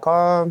was like,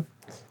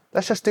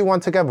 let's just do one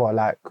together.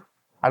 Like,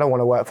 I don't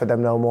want to work for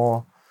them no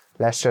more.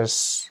 Let's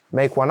just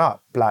make one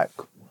up. Like,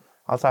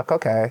 I was like,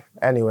 okay.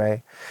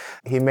 Anyway,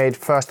 he made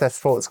First Step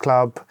Sports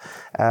Club.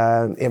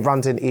 It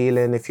runs in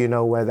Ealing, if you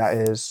know where that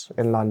is,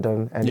 in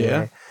London.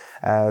 Anyway.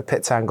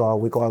 Pitsanger,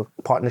 we got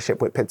a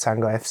partnership with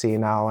Pitsanger FC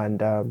now,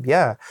 and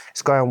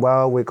it's going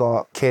well. We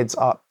got kids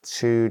up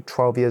to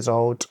 12 years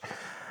old,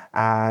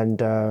 and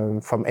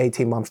from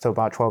 18 months to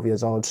about 12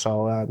 years old.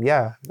 So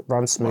it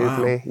runs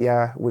smoothly. Wow.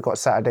 Yeah, we got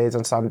Saturdays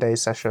and Sunday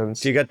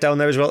sessions. Do you get down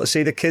there as well to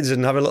see the kids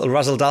and have a little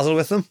razzle dazzle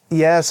with them?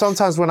 Yeah,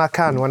 sometimes when I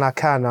can,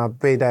 I'll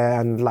be there,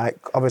 and like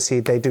obviously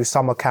they do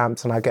summer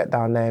camps, and I get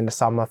down there in the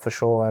summer for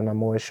sure, and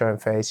I'm always showing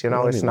face. You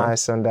know, it's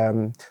nice,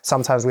 and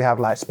sometimes we have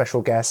like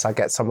special guests. I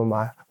get some of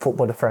my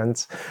footballer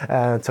friends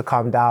to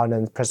come down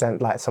and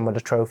present like some of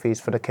the trophies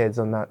for the kids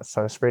and that.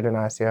 So it's really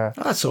nice. Yeah,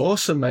 that's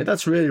awesome, mate.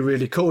 That's really,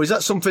 really cool. Is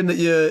that something that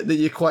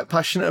you're quite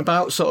passionate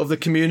about, sort of the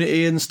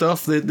community and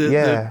stuff,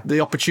 the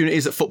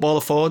opportunities that football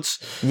affords?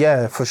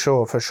 Yeah, for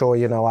sure.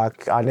 You know, I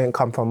didn't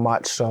come from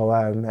much, so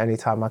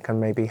anytime I can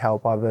maybe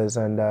help others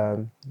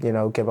and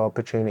give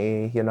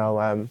opportunity. You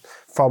know,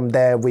 from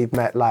there we've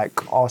met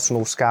like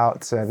Arsenal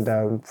scouts and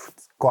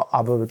got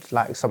other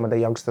like some of the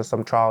youngsters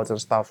some trials and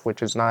stuff,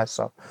 which is nice.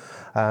 So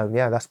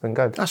that's been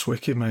good. That's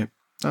wicked, mate.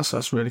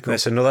 That's really cool.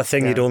 That's another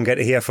thing you don't get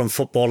to hear from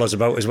footballers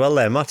about as well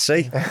there, Matt,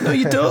 see? No,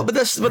 you don't, but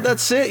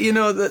that's it, you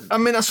know. I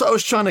mean, that's what I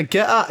was trying to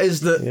get at,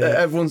 is that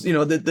everyone's, you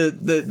know,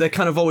 they're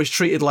kind of always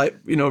treated like,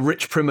 you know,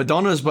 rich prima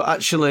donnas, but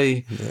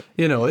actually,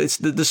 you know,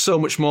 there's so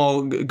much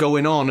more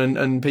going on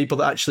and people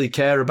that actually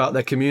care about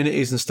their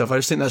communities and stuff. I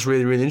just think that's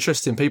really, really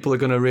interesting. People are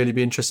going to really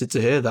be interested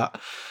to hear that.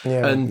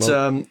 Yeah.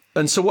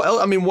 And so what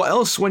else? I mean, what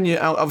else when you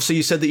out? Obviously,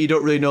 you said that you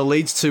don't really know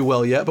Leeds too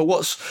well yet, but what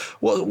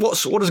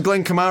does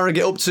Glen Kamara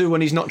get up to when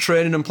he's not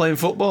training and playing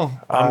football?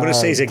 I'm going to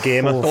say he's a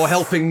gamer. Or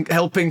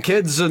helping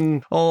kids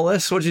and all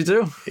this. What do you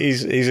do?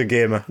 He's a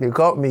gamer. You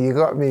got me. You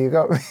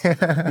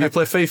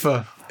play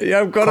FIFA?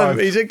 Yeah, I've got him.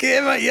 He's a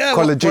gamer. Yeah.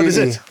 Call of Duty. What is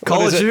it?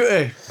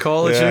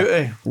 Call of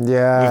Duty.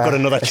 Yeah. We've got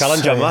another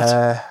challenger,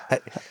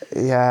 Matt.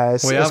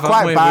 It's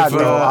quite bad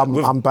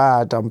though. I'm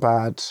bad.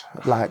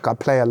 Like, I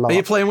play a lot. Are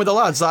you playing with the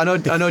lads? I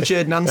know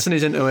Jade Nansen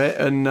is into it,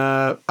 and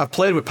I've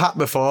played with Pat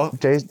before.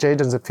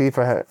 Jaden's a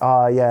FIFA head.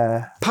 Oh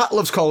yeah. Pat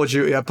loves Call of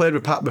Duty. I played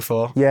with Pat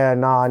before. Yeah,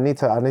 no, I need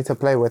to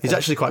play with him. He's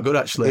actually quite good,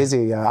 actually. Is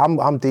he? Yeah,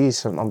 I'm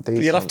decent.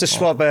 You'll have to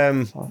swap.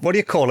 What do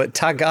you call it?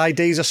 Tag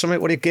IDs or something?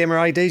 What are your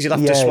gamer IDs? You'll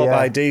have to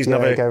swap IDs and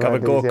have a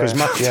go, because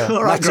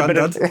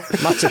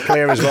Matt's a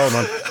player as well,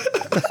 man.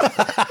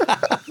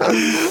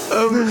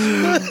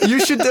 You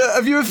should.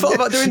 Have you ever thought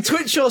about doing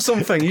Twitch or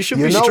something? You should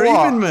be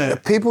streaming,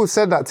 mate. People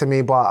said that to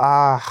me,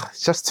 but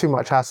it's just too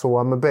much hassle.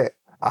 I'm a bit.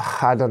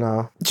 I don't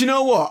know. Do you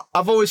know what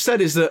I've always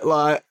said is that,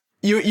 like,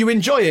 you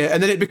enjoy it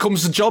and then it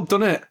becomes a job,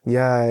 doesn't it?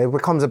 Yeah, it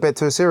becomes a bit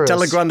too serious. Tell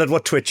the grandad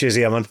what Twitch is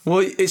here, man. Well,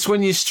 it's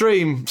when you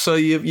stream, so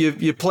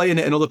you're playing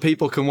it and other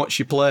people can watch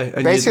you play.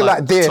 And basically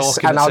like this,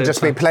 and I'll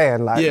just be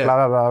playing like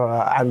blah, blah, blah,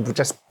 blah, and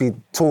just be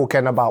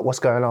talking about what's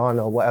going on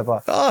or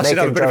whatever. Oh, so you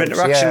have a bit of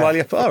interaction while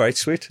you're... All right,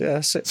 sweet. Yeah,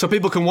 that's it. So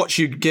people can watch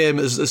you game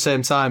at the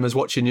same time as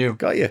watching you.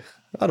 Got you.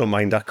 I don't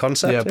mind that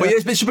concept. Yeah, but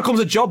it just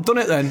becomes a job,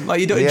 doesn't it then? Like,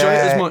 you don't enjoy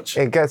it as much.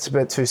 It gets a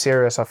bit too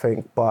serious, I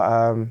think,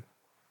 but...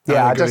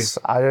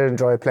 I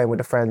enjoy playing with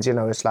the friends, you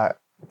know. It's like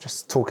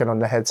just talking on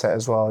the headset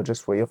as well,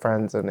 just with your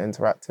friends and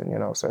interacting, you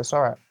know, so it's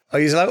all right. Are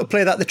you allowed to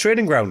play that at the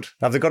training ground?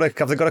 Have they got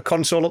a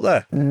console up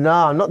there?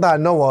 No, not that I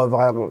know of.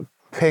 I have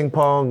ping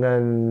pong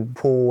and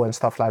pool and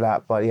stuff like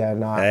that, but yeah,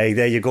 no. Hey,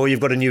 there you go. You've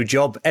got a new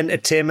job,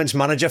 entertainment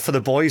manager for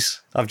the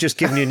boys. I've just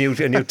given you a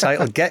new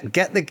title. Get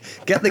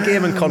the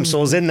gaming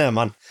consoles in there,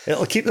 man.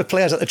 It'll keep the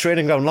players at the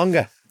training ground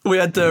longer. We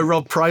had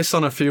Rob Price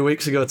on a few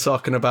weeks ago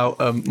talking about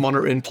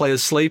monitoring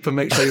players' sleep and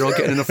make sure you're all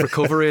getting enough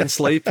recovery and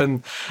sleep.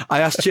 And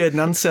I asked Jade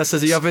Nancy, I said,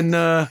 do you have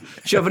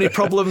any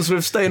problems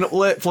with staying up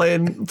late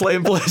playing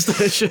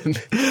PlayStation?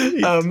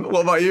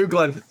 What about you,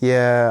 Glenn?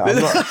 Yeah,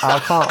 I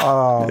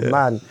can't.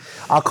 Man,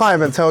 I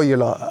can't even tell you.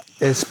 Like,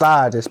 it's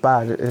bad. It's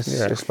bad.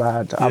 It's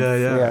bad.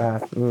 Yeah.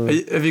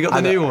 Have you got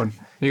the new one?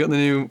 You got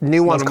the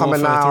new one's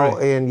coming out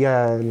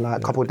in like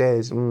a couple of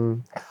days.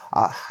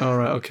 All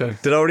right, okay.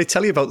 Did I already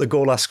tell you about the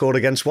goal I scored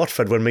against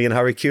Watford when me and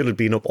Harry Kuehl had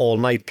been up all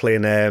night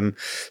playing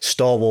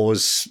Star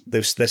Wars?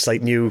 This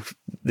like the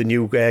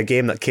new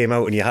game that came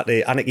out, and you had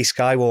to Anakin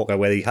Skywalker,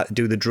 where you had to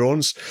do the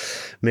drones.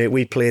 Mate,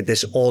 we played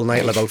this all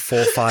night, about 4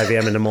 or 5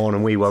 a.m. in the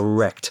morning. We were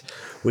wrecked.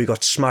 We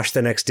got smashed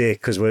the next day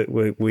because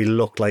we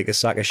looked like a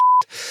sack of shit.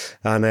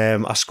 And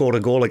I scored a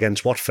goal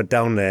against Watford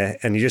down there,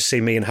 and you just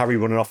see me and Harry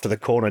running off to the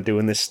corner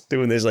doing this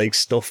like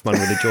stuff, man,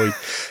 with the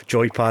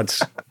joy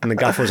pads. And the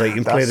gaffer was like, you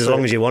can play it as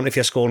long as you want if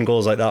you're scoring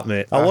goals like that,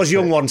 mate. I was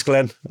young once,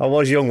 Glenn. I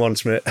was young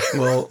once, mate.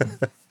 Well,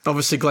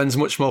 Obviously, Glenn's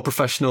much more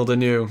professional than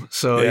you,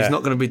 so he's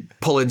not going to be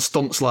pulling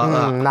stunts like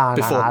that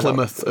before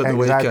Plymouth at the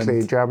weekend.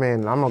 Exactly, do you know what I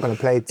mean? I'm not going to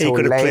play till He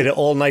could have late. played it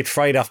all night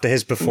Friday after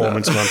his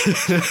performance, man.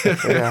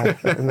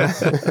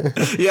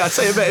 Yeah, I'd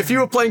say a bit. If you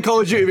were playing Call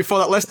of Duty before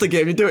that Leicester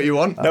game, you do what you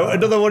want. Now,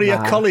 another one of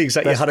your colleagues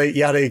that you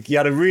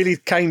had a really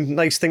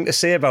nice thing to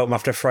say about him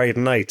after Friday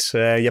night.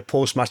 Your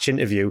post-match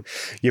interview,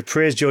 you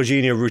praised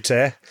Jorginho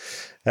Rutter.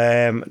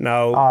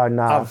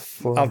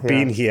 I've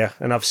been here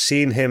and I've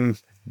seen him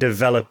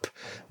develop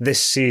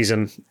this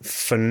season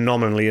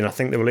phenomenally, and I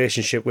think the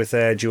relationship with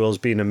Joel's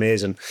been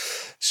amazing.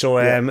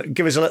 So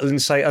give us a little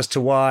insight as to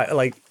why,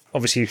 like,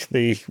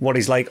 obviously what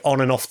he's like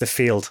on and off the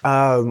field.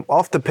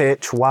 Off the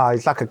pitch, wow,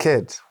 he's like a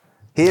kid.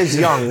 He is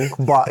young,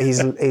 but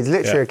he's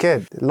literally a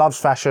kid. Loves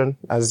fashion,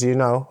 as you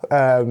know.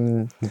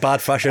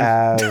 Bad fashion.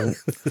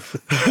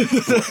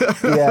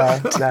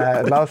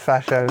 Loves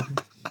fashion.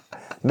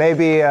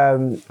 Maybe a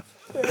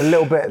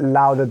little bit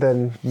louder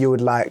than you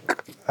would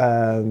like.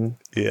 On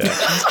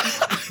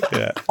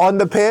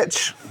the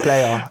pitch,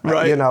 player.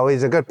 Right. You know,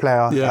 he's a good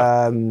player.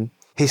 Yeah.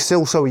 He's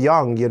still so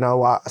young, you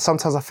know.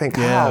 Sometimes I think,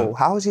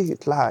 how is he,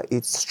 like,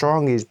 he's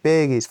strong, he's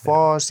big, he's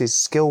fast, he's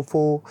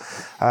skillful.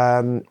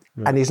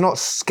 And he's not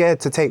scared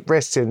to take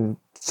risks in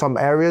some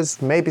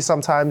areas. Maybe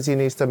sometimes he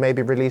needs to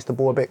maybe release the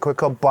ball a bit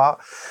quicker, but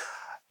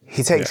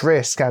he takes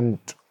risks, and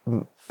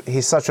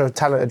he's such a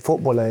talented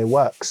footballer. It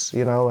works,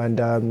 you know,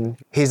 and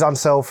he's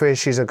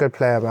unselfish. He's a good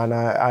player, man.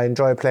 I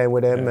enjoy playing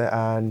with him,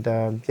 and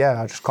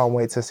I just can't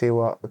wait to see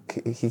what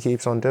he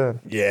keeps on doing.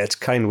 Yeah, it's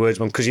kind words,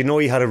 man, because you know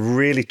he had a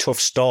really tough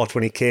start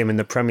when he came in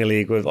the Premier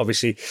League. With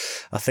obviously,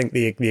 I think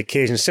the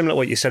occasion, similar to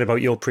what you said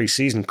about your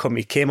pre-season,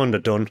 he came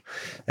underdone.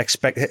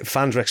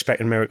 Fans were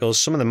expecting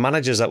miracles. Some of the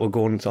managers that were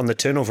going on the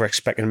turnover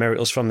expecting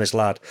miracles from this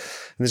lad.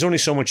 And there's only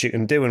so much you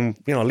can do, and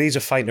you know, Leeds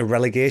are fighting a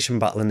relegation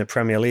battle in the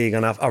Premier League,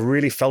 and I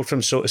really felt for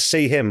him. So to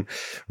see him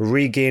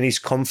regain his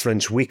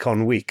confidence week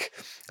on week,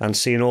 and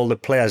seeing all the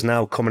players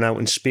now coming out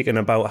and speaking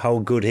about how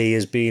good he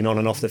has been on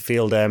and off the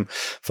field,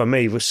 for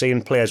me, we're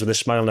seeing players with a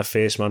smile on their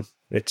face, man.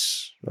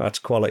 That's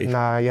quality.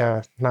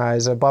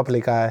 He's a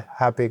bubbly guy,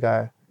 happy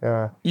guy.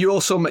 Yeah. You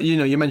also,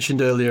 you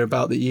mentioned earlier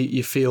about that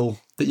you feel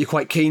that you're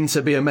quite keen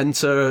to be a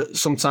mentor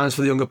sometimes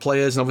for the younger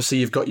players, and obviously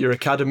you've got your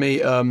academy.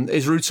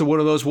 Is Rutter one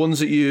of those ones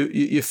that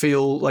you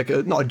feel like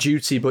not a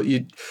duty, but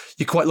you're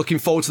quite looking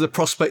forward to the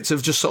prospect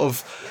of just sort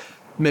of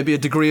maybe a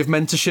degree of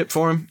mentorship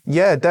for him?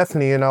 Yeah,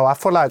 definitely. You know, I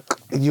feel like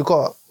you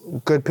got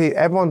good people.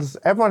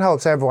 Everyone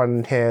helps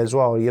everyone here as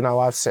well. You know,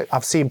 I've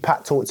seen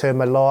Pat talk to him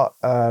a lot.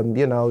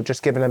 You know,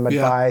 just giving him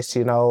advice.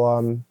 You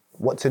know,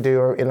 what to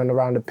do in and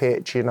around the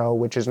pitch. You know,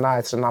 which is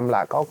nice. And I'm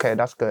like, okay,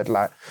 that's good.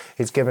 Like,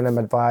 he's giving him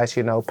advice.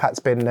 You know, Pat's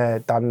been there,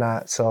 done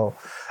that. So,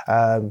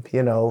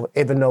 you know,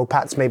 even though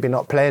Pat's maybe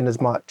not playing as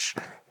much,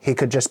 he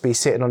could just be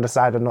sitting on the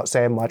side and not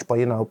saying much, but,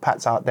 you know,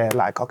 Pat's out there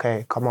like,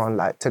 okay, come on,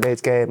 like,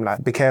 today's game,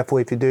 like, be careful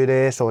if you do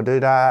this or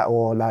do that,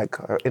 or, like,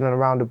 in and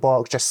around the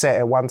box, just set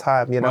it one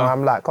time, you know? Wow.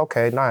 I'm like,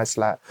 okay, nice.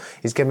 Like,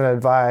 he's giving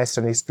advice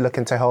and he's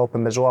looking to help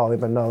him as well,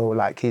 even though,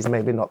 like, he's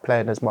maybe not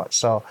playing as much.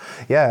 So,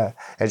 yeah,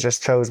 it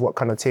just shows what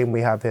kind of team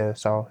we have here,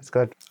 so it's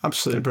good.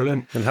 Absolutely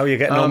brilliant. And how are you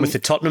getting on with the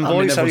Tottenham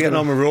boys? How are you getting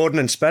on with Roden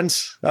and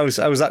Spence? How's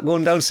that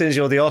going down since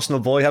you're the Arsenal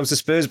boy? How's the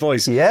Spurs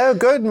boys? Yeah,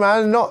 good,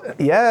 man. Not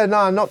bad.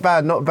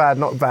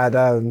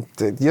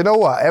 You know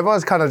what?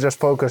 Everyone's kind of just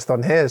focused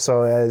on here,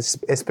 so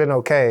it's been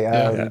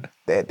okay.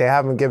 They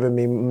haven't given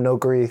me no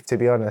grief, to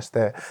be honest.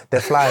 They're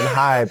flying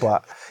high,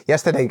 but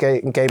yesterday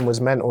game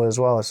was mental as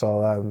well.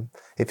 So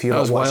if you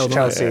watched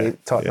Chelsea,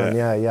 Tottenham,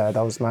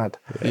 that was mad.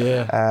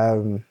 Yeah.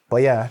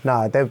 But yeah,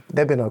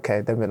 they've been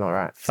okay. They've been all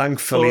right.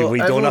 Thankfully, we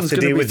don't have to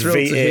deal with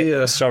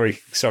VAR. Sorry.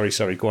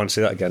 Go on,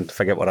 say that again.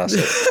 Forget what I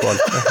said. Go on.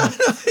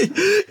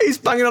 He's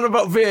banging on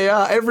about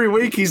VAR every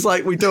week. He's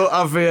like, we don't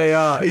have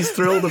VAR. He's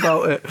thrilled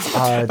about it.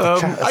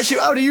 Actually,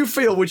 how do you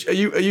feel? Are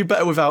you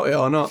better without it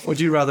or not? Would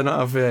you rather not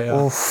have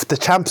VAR? Oof, the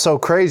champ's so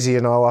crazy,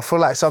 you know. I feel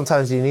like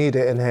sometimes you need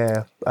it in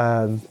here.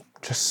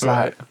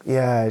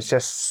 It's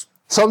just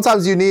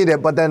sometimes you need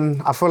it, but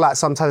then I feel like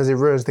sometimes it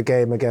ruins the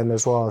game again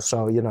as well.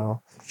 So, you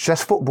know, it's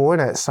just football,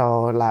 innit?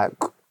 So, like,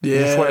 you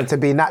just want it to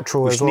be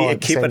natural as well. We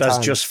need to keep it as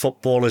just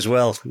football as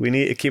well. We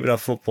need to keep it as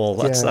football.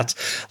 That's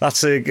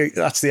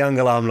the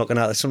angle I'm looking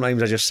at.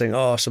 Sometimes I just think,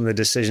 some of the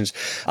decisions.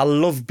 I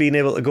love being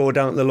able to go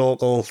down to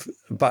the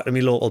back to my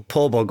local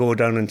pub, or go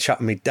down and chat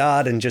with my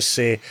dad and just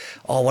say,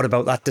 what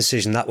about that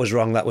decision? That was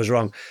wrong.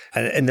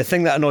 And the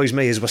thing that annoys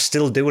me is we're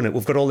still doing it.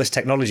 We've got all this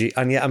technology,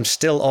 and yet I'm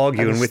still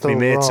arguing with my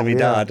mates and my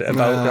dad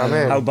about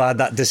how bad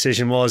that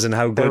decision was and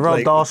how good. They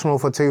robbed Arsenal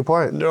for 2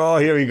 points. Oh,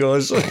 here he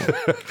goes.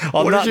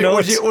 What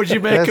did you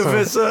make of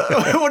his?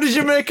 What did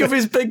you make of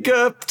his big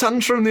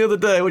tantrum the other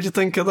day? What did you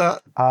think of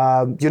that?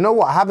 You know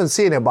what? I haven't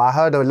seen it, but I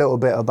heard a little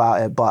bit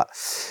about it. But,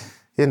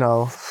 you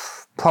know,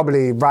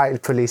 probably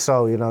rightfully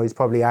so. You know, he's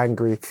probably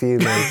angry,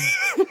 fuming.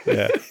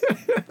 It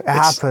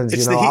happens.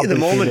 It's you know, the heat of the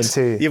moment.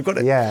 Too. You've got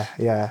to.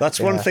 Yeah. That's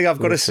one thing I've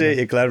got to say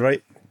to you, Glenn.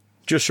 Right.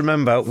 Just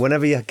remember,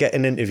 whenever you get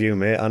an interview,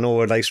 mate, I know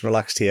we're nice and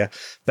relaxed here.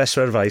 Best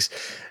advice: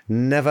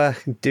 never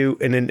do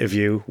an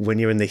interview when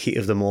you're in the heat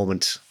of the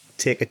moment.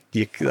 take it.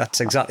 That's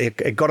exactly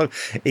it.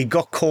 He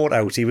got caught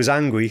out. He was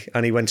angry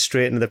and he went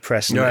straight into the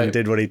press and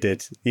did what he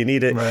did. You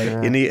need it.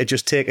 You need to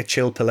just take a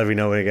chill pill every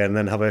now and again, and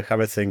then have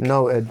a think.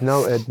 Noted.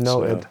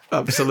 So,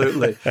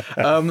 absolutely.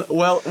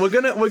 Well, we're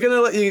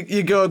gonna let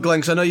you go, Glenn,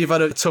 because I know you've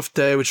had a tough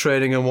day with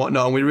training and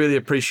whatnot, and we really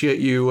appreciate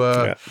you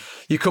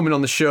you coming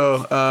on the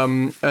show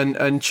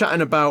and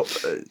chatting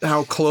about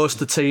how close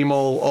the team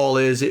all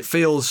is. It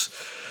feels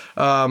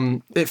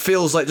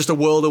like just a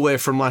world away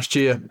from last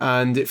year,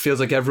 and it feels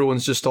like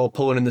everyone's just all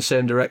pulling in the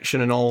same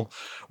direction and all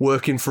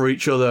working for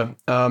each other.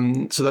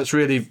 So that's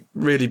really,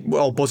 really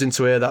all buzzing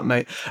to hear that,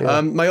 mate.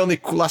 Yeah. My only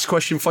last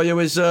question for you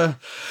is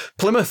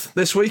Plymouth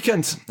this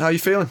weekend. How are you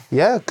feeling?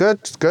 Yeah,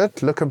 good.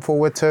 Looking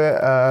forward to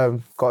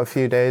it. Got a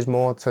few days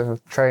more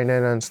to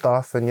training and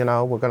stuff, and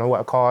we're going to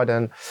work hard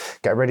and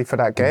get ready for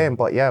that game.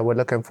 But yeah, we're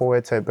looking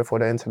forward to it before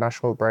the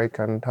international break,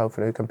 and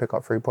hopefully we can pick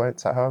up 3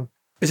 points at home.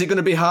 Is it going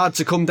to be hard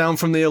to come down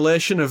from the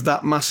elation of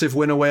that massive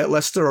win away at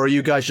Leicester, or are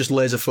you guys just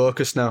laser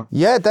focused now?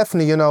 Yeah,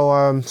 definitely.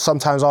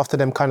 Sometimes after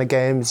them kind of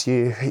games,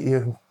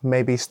 you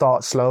maybe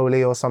start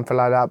slowly or something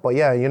like that. But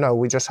yeah,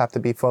 we just have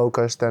to be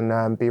focused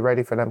and be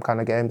ready for them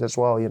kind of games as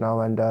well,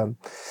 and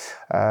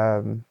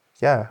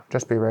yeah,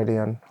 just be ready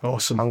and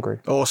hungry.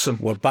 Awesome.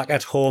 We're back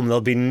at home.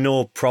 There'll be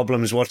no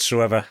problems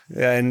whatsoever.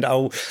 And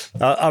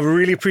I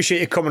really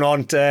appreciate you coming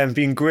on.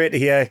 Been great to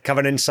hear,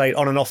 having insight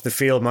on and off the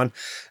field, man.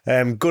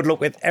 Good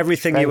luck with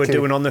everything you were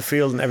doing on the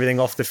field and everything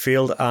off the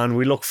field. And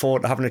we look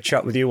forward to having a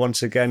chat with you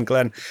once again,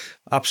 Glenn.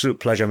 Absolute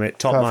pleasure, mate.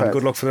 Top man.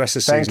 Good luck for the rest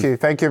of the season.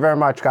 Thank you very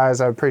much, guys.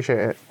 I appreciate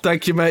it.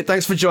 Thank you, mate.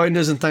 Thanks for joining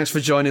us, and thanks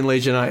for joining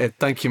Leeds United.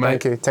 Thank you,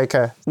 mate. Thank you. Take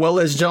care. Well,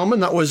 ladies and gentlemen,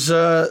 that was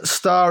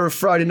star of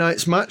Friday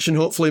night's match, and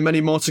hopefully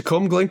many more to come.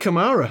 Glen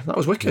Kamara. That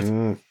was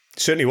wicked.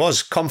 Certainly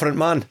was. Confident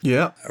man.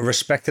 Yeah. I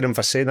respected him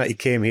for saying that. He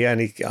came here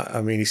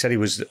and he said he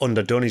was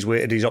underdone. He's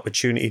waited his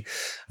opportunity.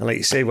 And like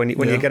you say, when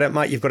you get it,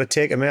 Matt, you've got to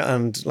take him out.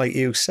 And like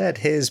you said,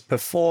 his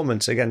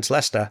performance against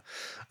Leicester,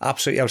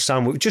 absolutely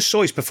outstanding. We just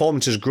saw his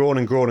performances growing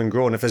and growing and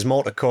growing. If there's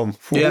more to come,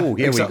 here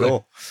we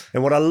go.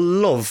 And what I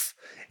love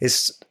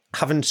is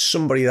having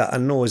somebody that I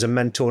know is a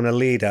mentor and a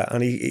leader.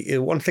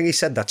 And one thing he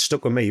said that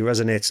stuck with me,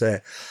 resonates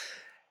there.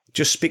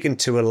 Just speaking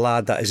to a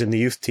lad that is in the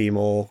youth team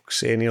or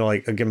saying,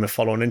 give him a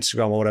follow on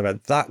Instagram or whatever,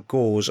 that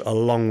goes a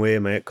long way,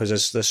 mate,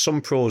 because there's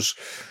some pros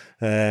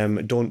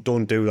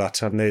don't do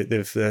that, and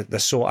they're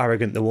so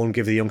arrogant they won't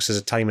give the youngsters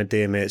a time of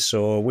day, mate.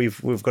 So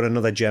we've got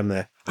another gem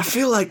there. I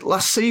feel like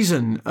last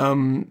season,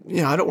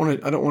 I don't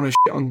want to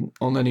shit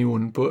on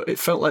anyone, but it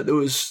felt like there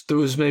was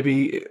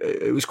maybe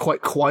it was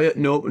quite quiet.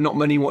 No, not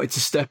many wanted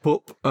to step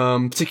up,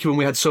 particularly when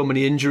we had so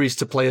many injuries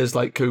to players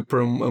like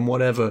Cooper and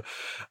whatever.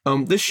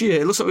 This year,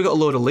 it looks like we got a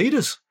load of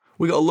leaders.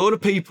 We got a load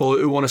of people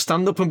who want to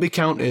stand up and be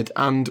counted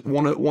and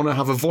want to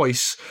have a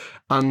voice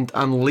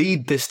and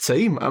lead this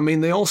team. I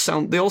mean, they all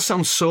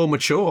sound so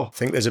mature. I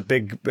think there's a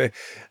big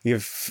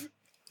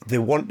they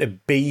want to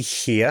be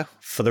here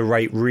for the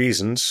right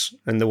reasons,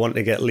 and they want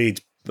to get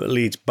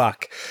Leeds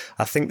back.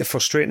 I think the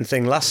frustrating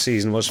thing last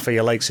season was for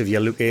your likes of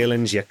your Luke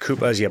Aylands, your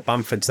Coopers, your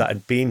Bamfords that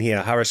had been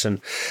here,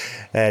 Harrison,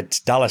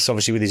 Dallas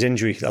obviously with his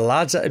injury, the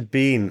lads that had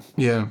been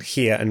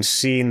here and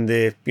seen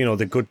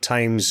the good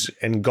times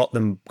and got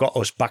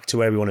us back to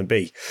where we want to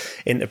be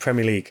in the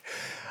Premier League.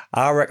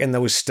 I reckon there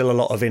was still a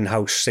lot of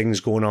in-house things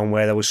going on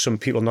where there was some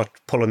people not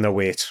pulling their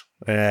weight.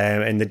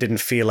 And they didn't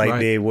feel like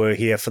they were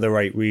here for the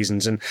right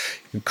reasons. And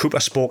Cooper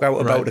spoke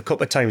out about it a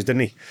couple of times,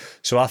 didn't he?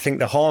 So I think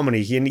the harmony,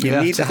 you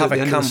need to have a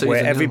camp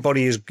where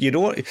everybody is,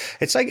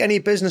 it's like any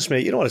business,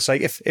 mate. You know what it's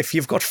like? If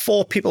you've got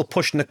 4 people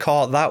pushing the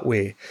cart that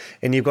way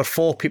and you've got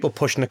 4 people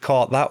pushing the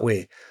cart that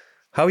way,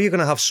 how are you going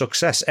to have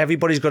success?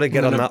 Everybody's got to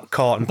get on that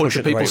cart and push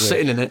it the right way. Bunch of people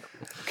sitting in it.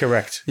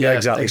 Correct. Yeah,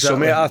 exactly. So,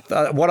 mate,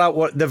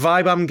 what the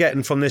vibe I'm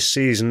getting from this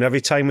season,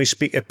 every time we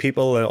speak to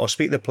people or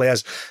speak to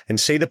players and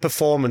see the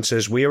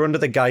performances, we are under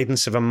the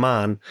guidance of a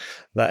man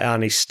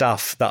and his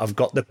staff that have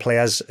got the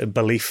players'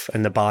 belief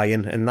and the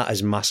buy-in, and that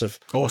is massive.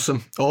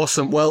 Awesome.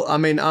 Well, I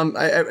mean,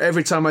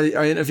 every time I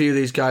interview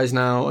these guys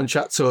now and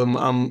chat to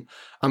them,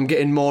 I'm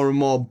getting more and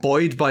more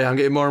buoyed by it. I'm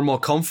getting more and more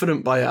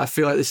confident by it. I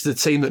feel like this is a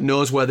team that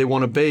knows where they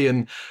want to be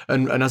and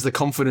has the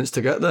confidence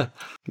to get there.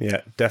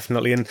 Yeah,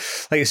 definitely. And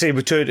like you say,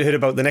 we heard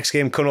about the next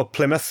game coming up,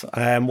 Plymouth.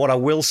 What I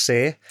will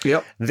say,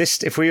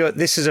 this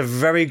is a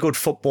very good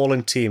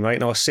footballing team, right?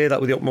 Now, I say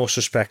that with the utmost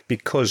respect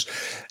because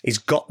he's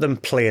got them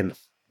playing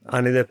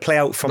and they play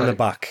out from the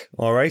back,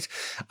 all right?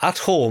 At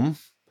home,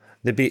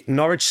 they beat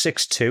Norwich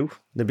 6-2.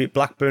 They beat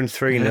Blackburn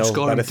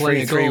 3-0. Had a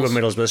 3-3 with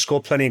Middlesbrough. They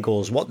scored plenty of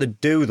goals. What they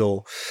do,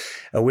 though,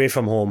 away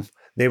from home,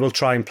 they will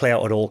try and play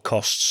out at all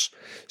costs.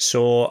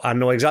 So I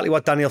know exactly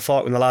what Daniel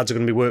Farke and the lads are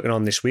going to be working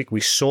on this week.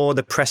 We saw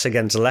the press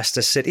against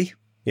Leicester City.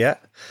 Yeah.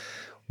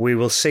 We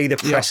will see the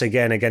press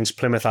again against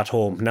Plymouth at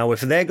home. Now,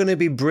 if they're going to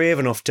be brave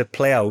enough to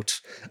play out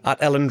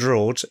at Elland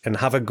Road and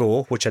have a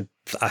go, which I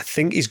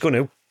think he's going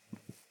to,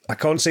 I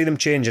can't see them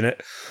changing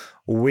it,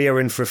 we're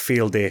in for a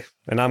field day.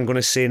 And I'm going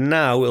to say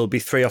now it'll be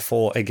 3 or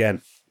 4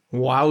 again.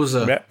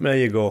 Wowza. Yep, there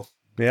you go.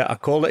 Yeah, I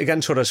called it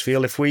against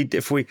Huddersfield. If we,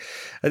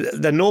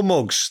 they're no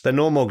mugs,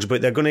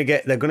 but they're going to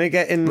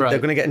get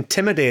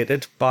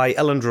intimidated by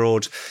Elland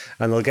Road,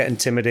 and they'll get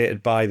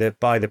intimidated by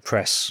the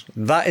press.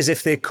 That is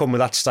if they come with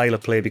that style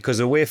of play, because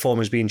the away form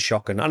has been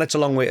shocking, and it's a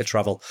long way to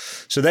travel.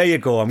 So there you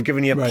go. I'm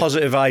giving you a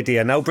positive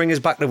idea. Now bring us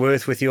back to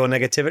earth with your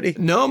negativity.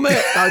 No,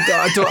 mate,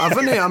 I don't have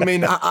any. I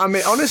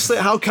mean, honestly,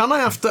 how can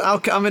I?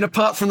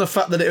 Apart from the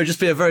fact that it would just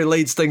be a very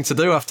Leeds thing to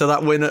do after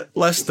that win at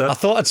Leicester. I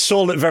thought I'd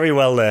sold it very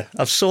well there.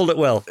 I've sold it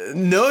well.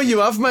 No, you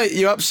have, mate.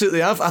 You absolutely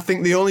have. I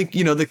think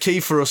the key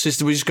for us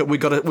is we've got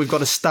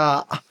to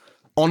start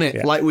on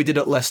it like we did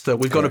at Leicester.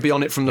 We've got to be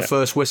on it from the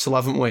first whistle,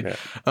 haven't we?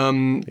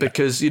 Yeah.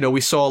 Because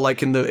we saw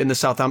like in the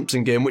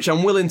Southampton game, which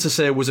I'm willing to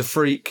say was a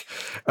freak,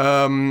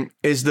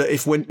 is that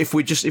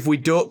if we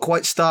don't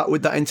quite start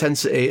with that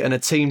intensity and a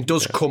team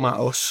does come at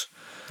us,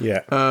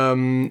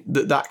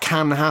 that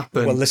can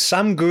happen. Well, the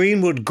Sam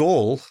Greenwood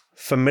goal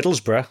for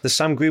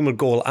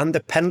Middlesbrough, and the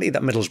penalty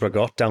that Middlesbrough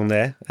got down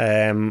there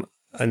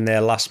in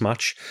their last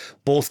match,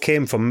 both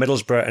came from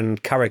Middlesbrough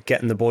and Carrick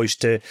getting the boys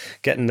of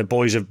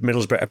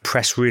Middlesbrough to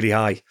press really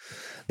high.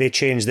 They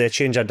changed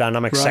our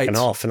dynamic second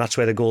half, and that's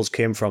where the goals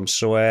came from.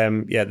 So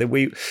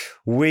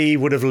we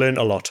would have learnt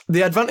a lot.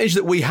 The advantage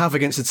that we have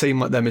against a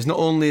team like them is not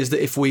only is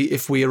that if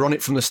we are on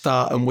it from the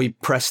start and we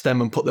press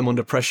them and put them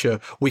under pressure,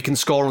 we can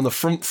score on the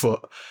front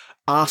foot.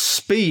 Our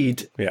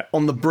speed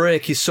on the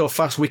break is so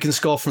fast, we can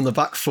score from the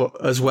back foot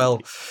as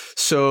well.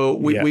 So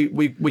it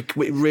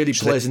really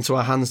plays into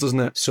our hands, doesn't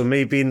it? So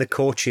me being the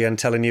coach here and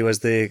telling you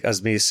as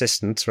my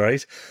assistant,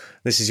 right?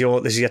 This is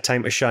your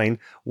time to shine.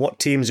 What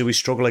teams do we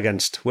struggle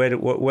against? Where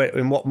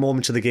in what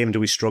moments of the game do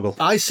we struggle?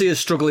 I see us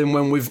struggling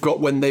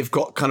when they've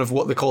got kind of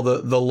what they call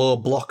the low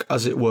block,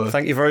 as it were.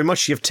 Thank you very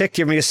much. You've ticked.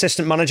 You're my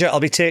assistant manager. I'll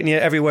be taking you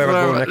everywhere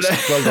I go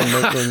next. Well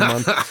done,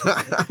 man.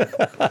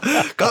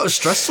 God, it was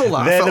stressful.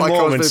 That They're I felt the like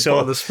moment, I was being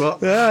put on the spot.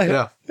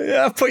 Yeah,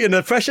 I've put you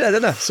under pressure,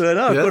 didn't I? So,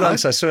 good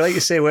answer. So, like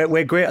you say,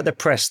 we're great at the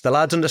press. The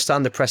lads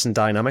understand the press and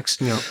dynamics.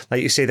 Yeah.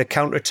 Like you say, the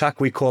counter-attack,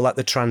 we call that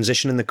the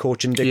transition in the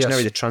coaching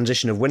dictionary, the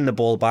transition of winning the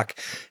ball back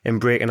and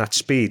breaking at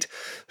speed.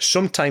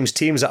 Sometimes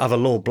teams that have a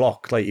low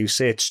block, like you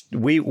say,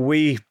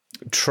 we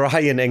try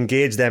and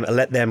engage them and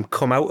let them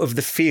come out of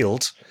the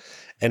field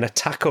and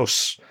attack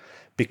us,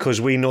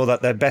 because we know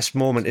that their best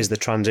moment is the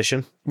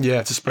transition.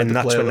 Yeah, to spread and the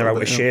that's play when they're out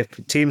of bit,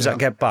 shape. Teams that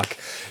get back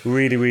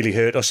really, really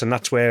hurt us, and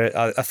that's where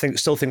I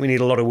still think we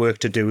need a lot of work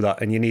to do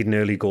that, and you need an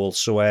early goal.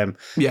 So,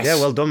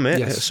 well done, mate.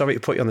 Yes. Sorry to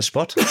put you on the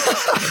spot.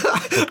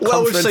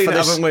 Well, we've seen it,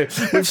 haven't we?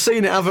 We've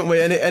seen it, haven't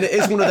we? And it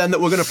is one of them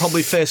that we're going to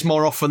probably face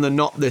more often than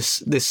not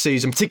this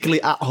season,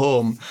 particularly at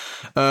home.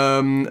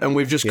 And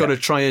we've just got to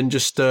try and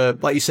just,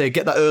 like you say,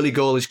 get that early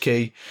goal is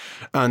key,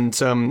 and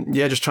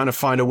just trying to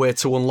find a way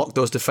to unlock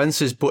those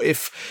defences. But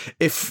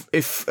if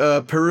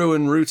Peru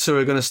and Ruta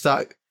are going to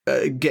start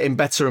getting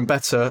better and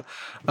better,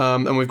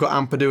 and we've got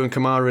Ampadu and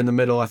Kamara in the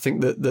middle, I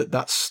think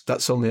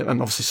that's only,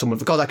 and obviously some of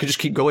the, God, I could just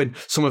keep going.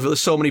 Some of it, there's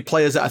so many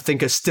players that I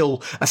think are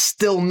still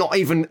not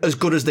even as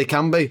good as they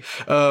can be.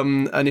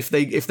 And if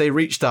they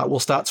reach that, we'll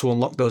start to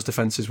unlock those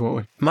defences, won't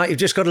we? Mate, you've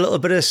just got a little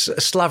bit of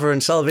slaver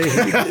and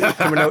salvation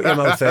coming out your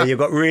mouth there. You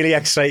got really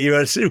excited. You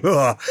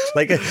were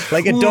like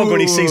a dog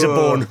when he sees a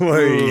bone.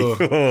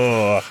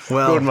 Well,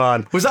 good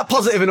man. Was that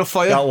positive enough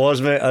for you? That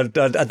was, mate. I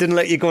didn't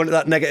let you go into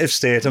that negative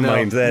state of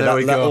mind there.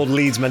 That old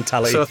Leeds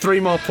mentality. So 3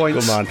 more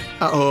points at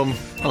home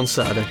on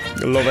Saturday.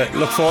 Love it.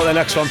 Look forward to the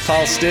next one,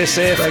 pal. Stay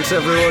safe. Thanks,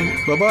 everyone.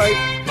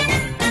 Bye-bye.